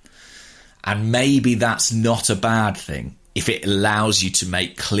 And maybe that's not a bad thing if it allows you to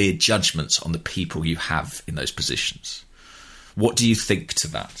make clear judgments on the people you have in those positions. What do you think to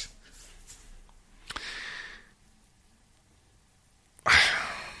that?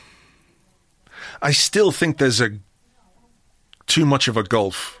 I still think there's too much of a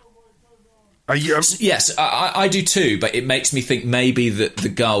gulf. Yes, I do too, but it makes me think maybe that the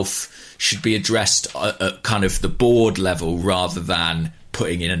gulf should be addressed at kind of the board level rather than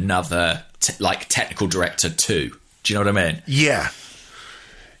putting in another technical director too. Do you know what I mean? Yeah,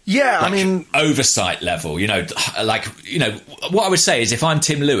 I mean oversight level. What I would say is if I'm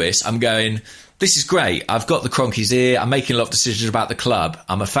Tim Lewis, I'm going, this is great. I've got the Kroenkes here. I'm making a lot of decisions about the club.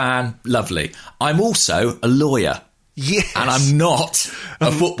 I'm a fan. Lovely. I'm also a lawyer. Yes. And I'm not a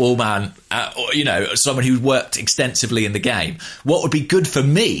football man, someone who worked extensively in the game. What would be good for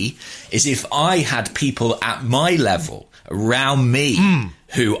me is if I had people at my level around me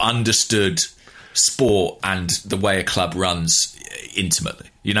who understood sport and the way a club runs intimately,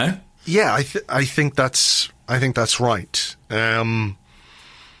 Yeah, I think that's right. The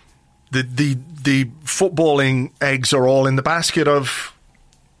footballing eggs are all in the basket of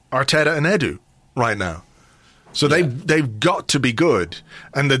Arteta and Edu right now. So they've got to be good.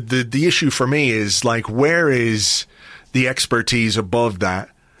 And the issue for me is where is the expertise above that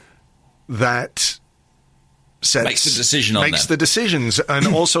makes the decision on the decisions and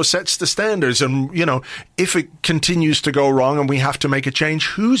also sets the standards. And if it continues to go wrong and we have to make a change,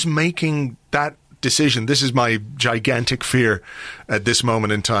 who's making that decision? This is my gigantic fear at this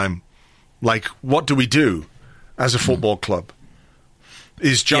moment in time. What do we do as a football club?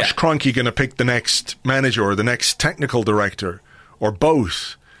 Is Josh Kroenke going to pick the next manager or the next technical director or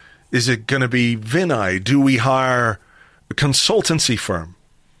both? Is it going to be Vinay? Do we hire a consultancy firm?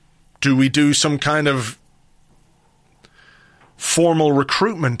 Do we do some kind of formal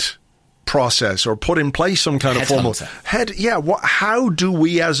recruitment process or put in place some kind of formal how do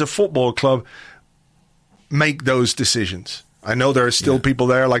we as a football club make those decisions? I know there are still people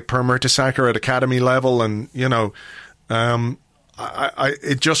there like Per Mertesacker at academy level, and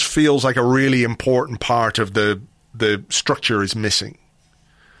it just feels like a really important part of the structure is missing.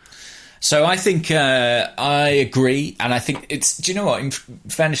 So I think I agree, and I think it's. Do you know what? In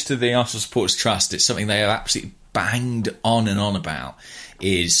fairness to the Arsenal Supporters Trust, it's something they have absolutely banged on and on about.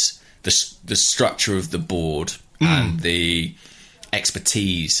 Is the structure of the board and the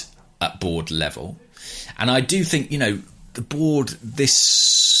expertise at board level, and I do think the board this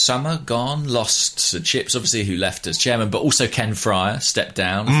summer lost Sir Chips, obviously, who left as chairman, but also Ken Fryer stepped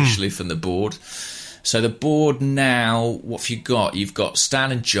down officially from the board. So the board now, what have you got? You've got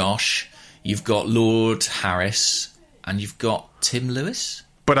Stan and Josh, you've got Lord Harris, and you've got Tim Lewis.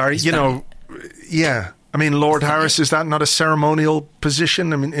 But I mean, Lord Harris, is that not a ceremonial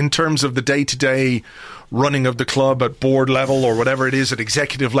position? I mean, in terms of the day-to-day running of the club at board level or whatever it is at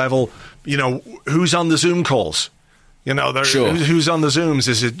executive level, who's on the Zoom calls? Who's on the Zooms?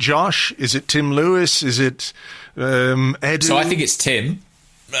 Is it Josh? Is it Tim Lewis? Is it Edu? So I think it's Tim,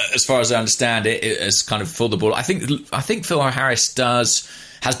 as far as I understand it, as kind of for the ball. I think Phil Harris does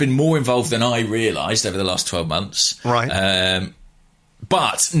has been more involved than I realised over the last 12 months. Right.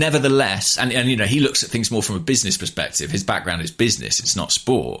 But nevertheless, and you know, he looks at things more from a business perspective. His background is business; it's not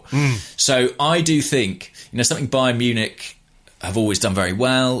sport. So I do think, you know, something Bayern Munich have always done very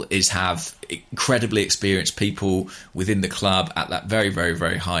well is have incredibly experienced people within the club at that very, very,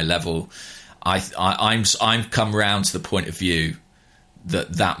 very high level. I'm come round to the point of view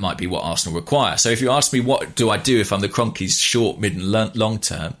that might be what Arsenal require. So if you ask me what do I do if I'm the Kroenkes short, mid and long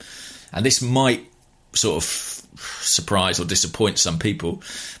term, and this might sort of surprise or disappoint some people,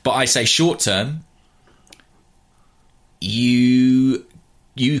 but I say short term, you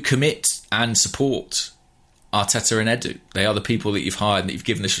commit and support Arteta and Edu. They are the people that you've hired and that you've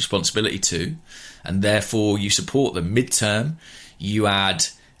given this responsibility to, and therefore you support them. Mid-term, you add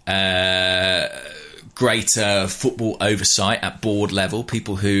greater football oversight at board level,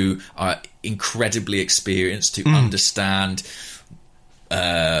 people who are incredibly experienced, who understand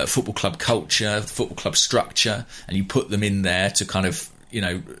football club culture, football club structure, and you put them in there to kind of, you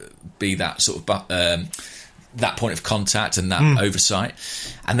know, be that sort of that point of contact and that oversight.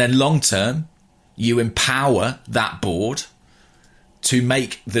 And then long term, you empower that board to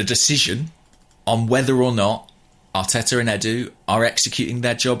make the decision on whether or not Arteta and Edu are executing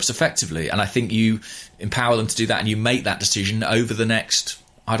their jobs effectively. And I think you empower them to do that, and you make that decision over the next,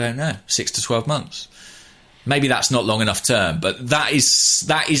 I don't know, 6 to 12 months. Maybe that's not long enough term, but that is,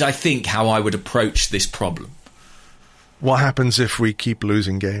 I think, how I would approach this problem. What happens if we keep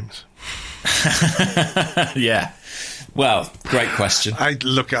losing games? Yeah. Well, great question. I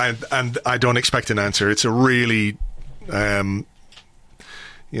don't expect an answer. It's a really, I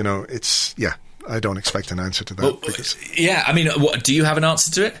don't expect an answer to that. Well, yeah, I mean, do you have an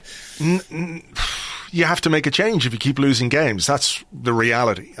answer to it? You have to make a change if you keep losing games. That's the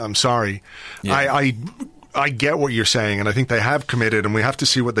reality. I'm sorry. Yeah. I get what you're saying, and I think they have committed, and we have to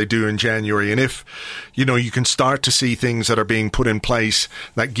see what they do in January. And if, you know, you can start to see things that are being put in place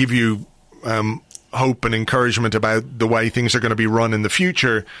that give you hope and encouragement about the way things are going to be run in the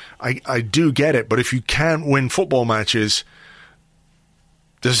future, I do get it. But if you can't win football matches,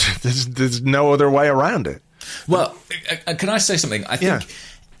 there's no other way around it. Well, can I say something? I think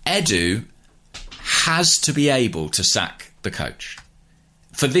Edu has to be able to sack the coach.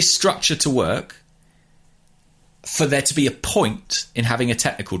 For this structure to work, for there to be a point in having a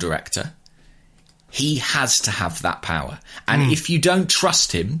technical director, he has to have that power. And if you don't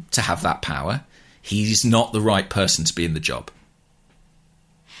trust him to have that power, he's not the right person to be in the job.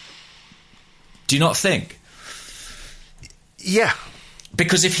 Do you not think? Yeah.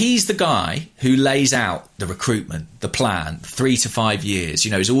 Because if he's the guy who lays out the recruitment, the plan, 3 to 5 years, you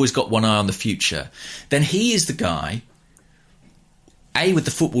know, he's always got one eye on the future, then he is the guy, A, with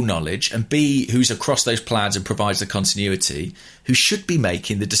the football knowledge, and B, who's across those plans and provides the continuity, who should be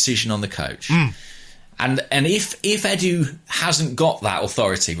making the decision on the coach. And if Edu hasn't got that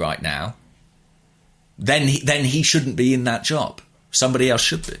authority right now, then he shouldn't be in that job. Somebody else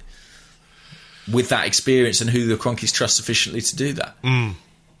should be, with that experience and who the Kroenkes trust sufficiently to do that. And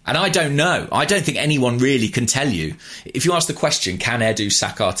I don't know. I don't think anyone really can tell you. If you ask the question, can Edu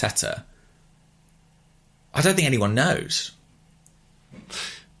sack Arteta? I don't think anyone knows.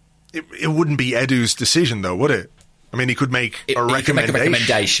 It wouldn't be Edu's decision, though, would it? I mean, he could make a recommendation. He could make a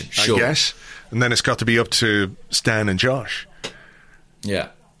recommendation, sure. I guess. And then it's got to be up to Stan and Josh. Yeah.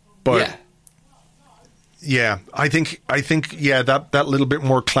 But yeah, I think that little bit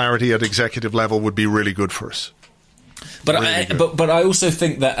more clarity at executive level would be really good for us. But I also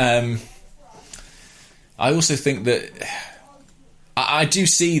think that I do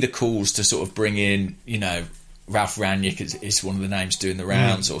see the calls to sort of bring in, you know, Ralph Rangnick is one of the names doing the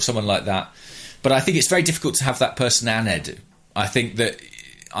rounds, or someone like that. But I think it's very difficult to have that person and Edu. I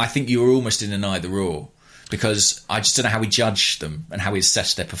think you're almost in an either or, because I just don't know how we judge them and how we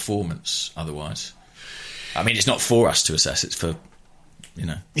assess their performance otherwise. I mean, it's not for us to assess, it's for, you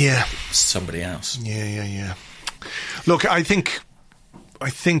know, somebody else. Yeah. Look, I think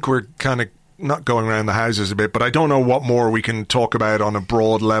we're kind of not going around the houses a bit, but I don't know what more we can talk about on a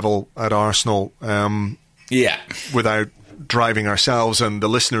broad level at Arsenal. Without driving ourselves and the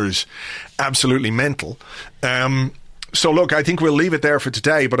listeners absolutely mental. So look, I think we'll leave it there for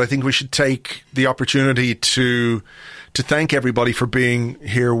today, but I think we should take the opportunity to thank everybody for being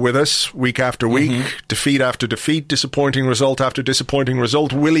here with us week after week, defeat after defeat, disappointing result after disappointing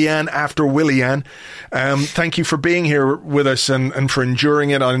result, Willian after Willian. Thank you for being here with us and for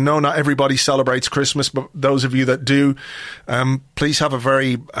enduring it. I know not everybody celebrates Christmas, but those of you that do, please have a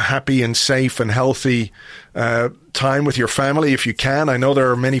very happy and safe and healthy time with your family if you can. I know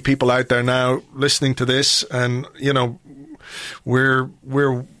there are many people out there now listening to this, and, you know, we're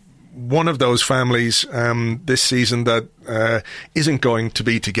one of those families this season that isn't going to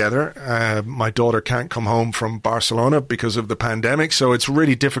be together. My daughter can't come home from Barcelona because of the pandemic, so it's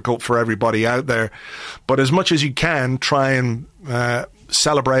really difficult for everybody out there. But as much as you can, try and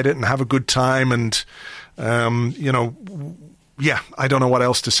celebrate it and have a good time. And, yeah, I don't know what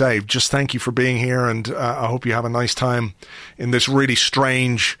else to say. Just thank you for being here, and I hope you have a nice time in this really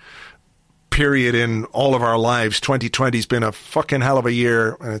strange period in all of our lives. 2020 has been a fucking hell of a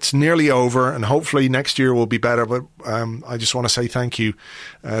year, and it's nearly over, and hopefully next year will be better. But I just want to say thank you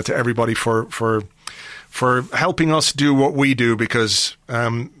to everybody for helping us do what we do, because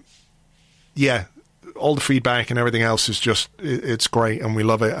yeah, all the feedback and everything else is just, it's great, and we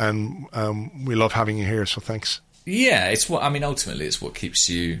love it, and we love having you here, so thanks. Yeah, ultimately it's what keeps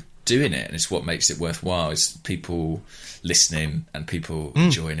you doing it, and it's what makes it worthwhile, is people listening and people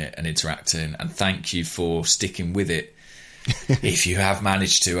enjoying it and interacting. And thank you for sticking with it if you have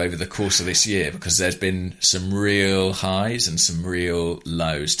managed to over the course of this year, because there's been some real highs and some real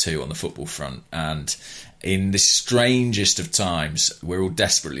lows too on the football front. And in the strangest of times, we're all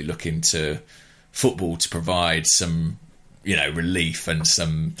desperately looking to football to provide some, relief and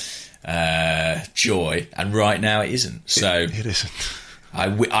some joy, and right now it isn't. So it isn't.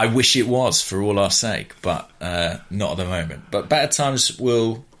 I wish it was, for all our sake, but not at the moment. But better times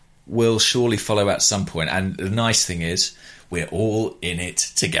will surely follow at some point. And the nice thing is, we're all in it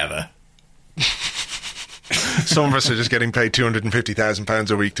together. Some of us are just getting paid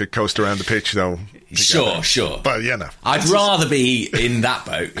 £250,000 a week to coast around the pitch, though. Together. Sure. But I'd rather be in that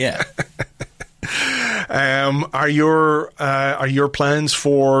boat. Yeah. Are your plans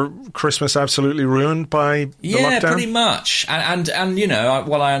for Christmas absolutely ruined by the lockdown? Yeah, pretty much. And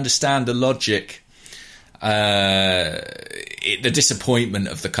while I understand the logic, the disappointment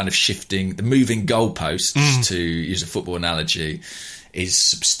of the kind of shifting, the moving goalposts, to use a football analogy, is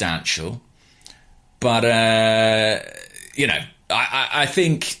substantial. But I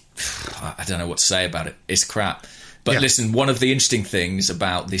think, I don't know what to say about it. It's crap. But listen, one of the interesting things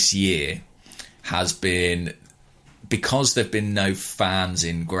about this year has been, because there've been no fans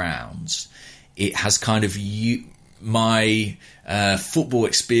in grounds, it has kind of, my football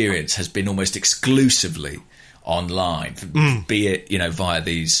experience has been almost exclusively online, be it via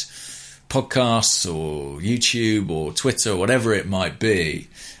these podcasts or YouTube or Twitter or whatever it might be.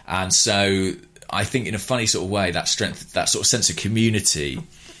 And so I think, in a funny sort of way, that sort of sense of community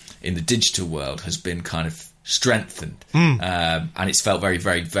in the digital world has been kind of strengthened, and it's felt very,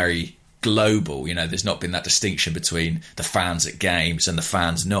 very, very global. There's not been that distinction between the fans at games and the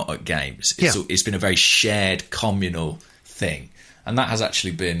fans not at games. It's been a very shared, communal thing, and that has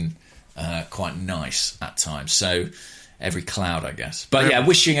actually been quite nice at times. So every cloud, I guess. But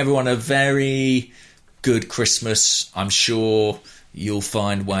wishing everyone a very good Christmas. I'm sure you'll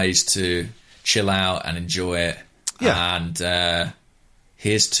find ways to chill out and enjoy it. And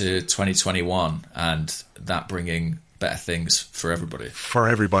here's to 2021 and that bringing better things for everybody. For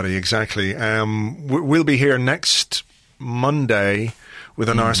everybody, exactly. We'll be here next Monday with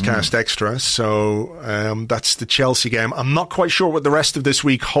an Arscast Extra. So that's the Chelsea game. I'm not quite sure what the rest of this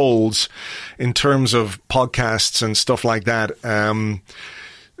week holds in terms of podcasts and stuff like that.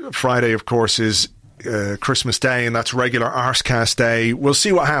 Friday, of course, is Christmas Day, and that's regular Arscast Day. We'll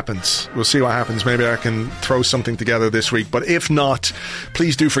see what happens. Maybe I can throw something together this week, but if not,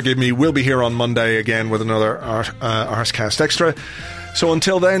 please do forgive me. We'll be here on Monday again with another Arscast Extra. So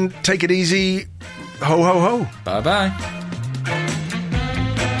until then, take it easy. Ho, ho, ho. Bye-bye.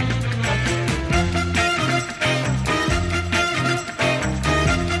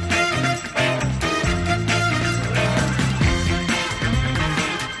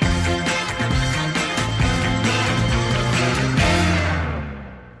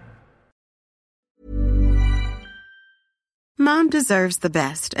 Mom deserves the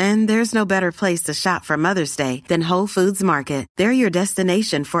best, and there's no better place to shop for Mother's Day than Whole Foods Market. They're your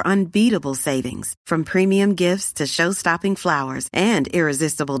destination for unbeatable savings, from premium gifts to show-stopping flowers and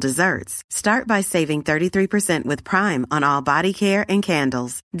irresistible desserts. Start by saving 33% with Prime on all body care and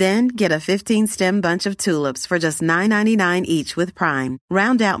candles. Then get a 15-stem bunch of tulips for just $9.99 each with Prime.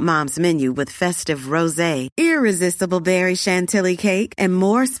 Round out Mom's menu with festive rosé, irresistible berry chantilly cake, and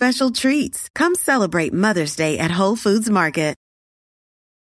more special treats. Come celebrate Mother's Day at Whole Foods Market.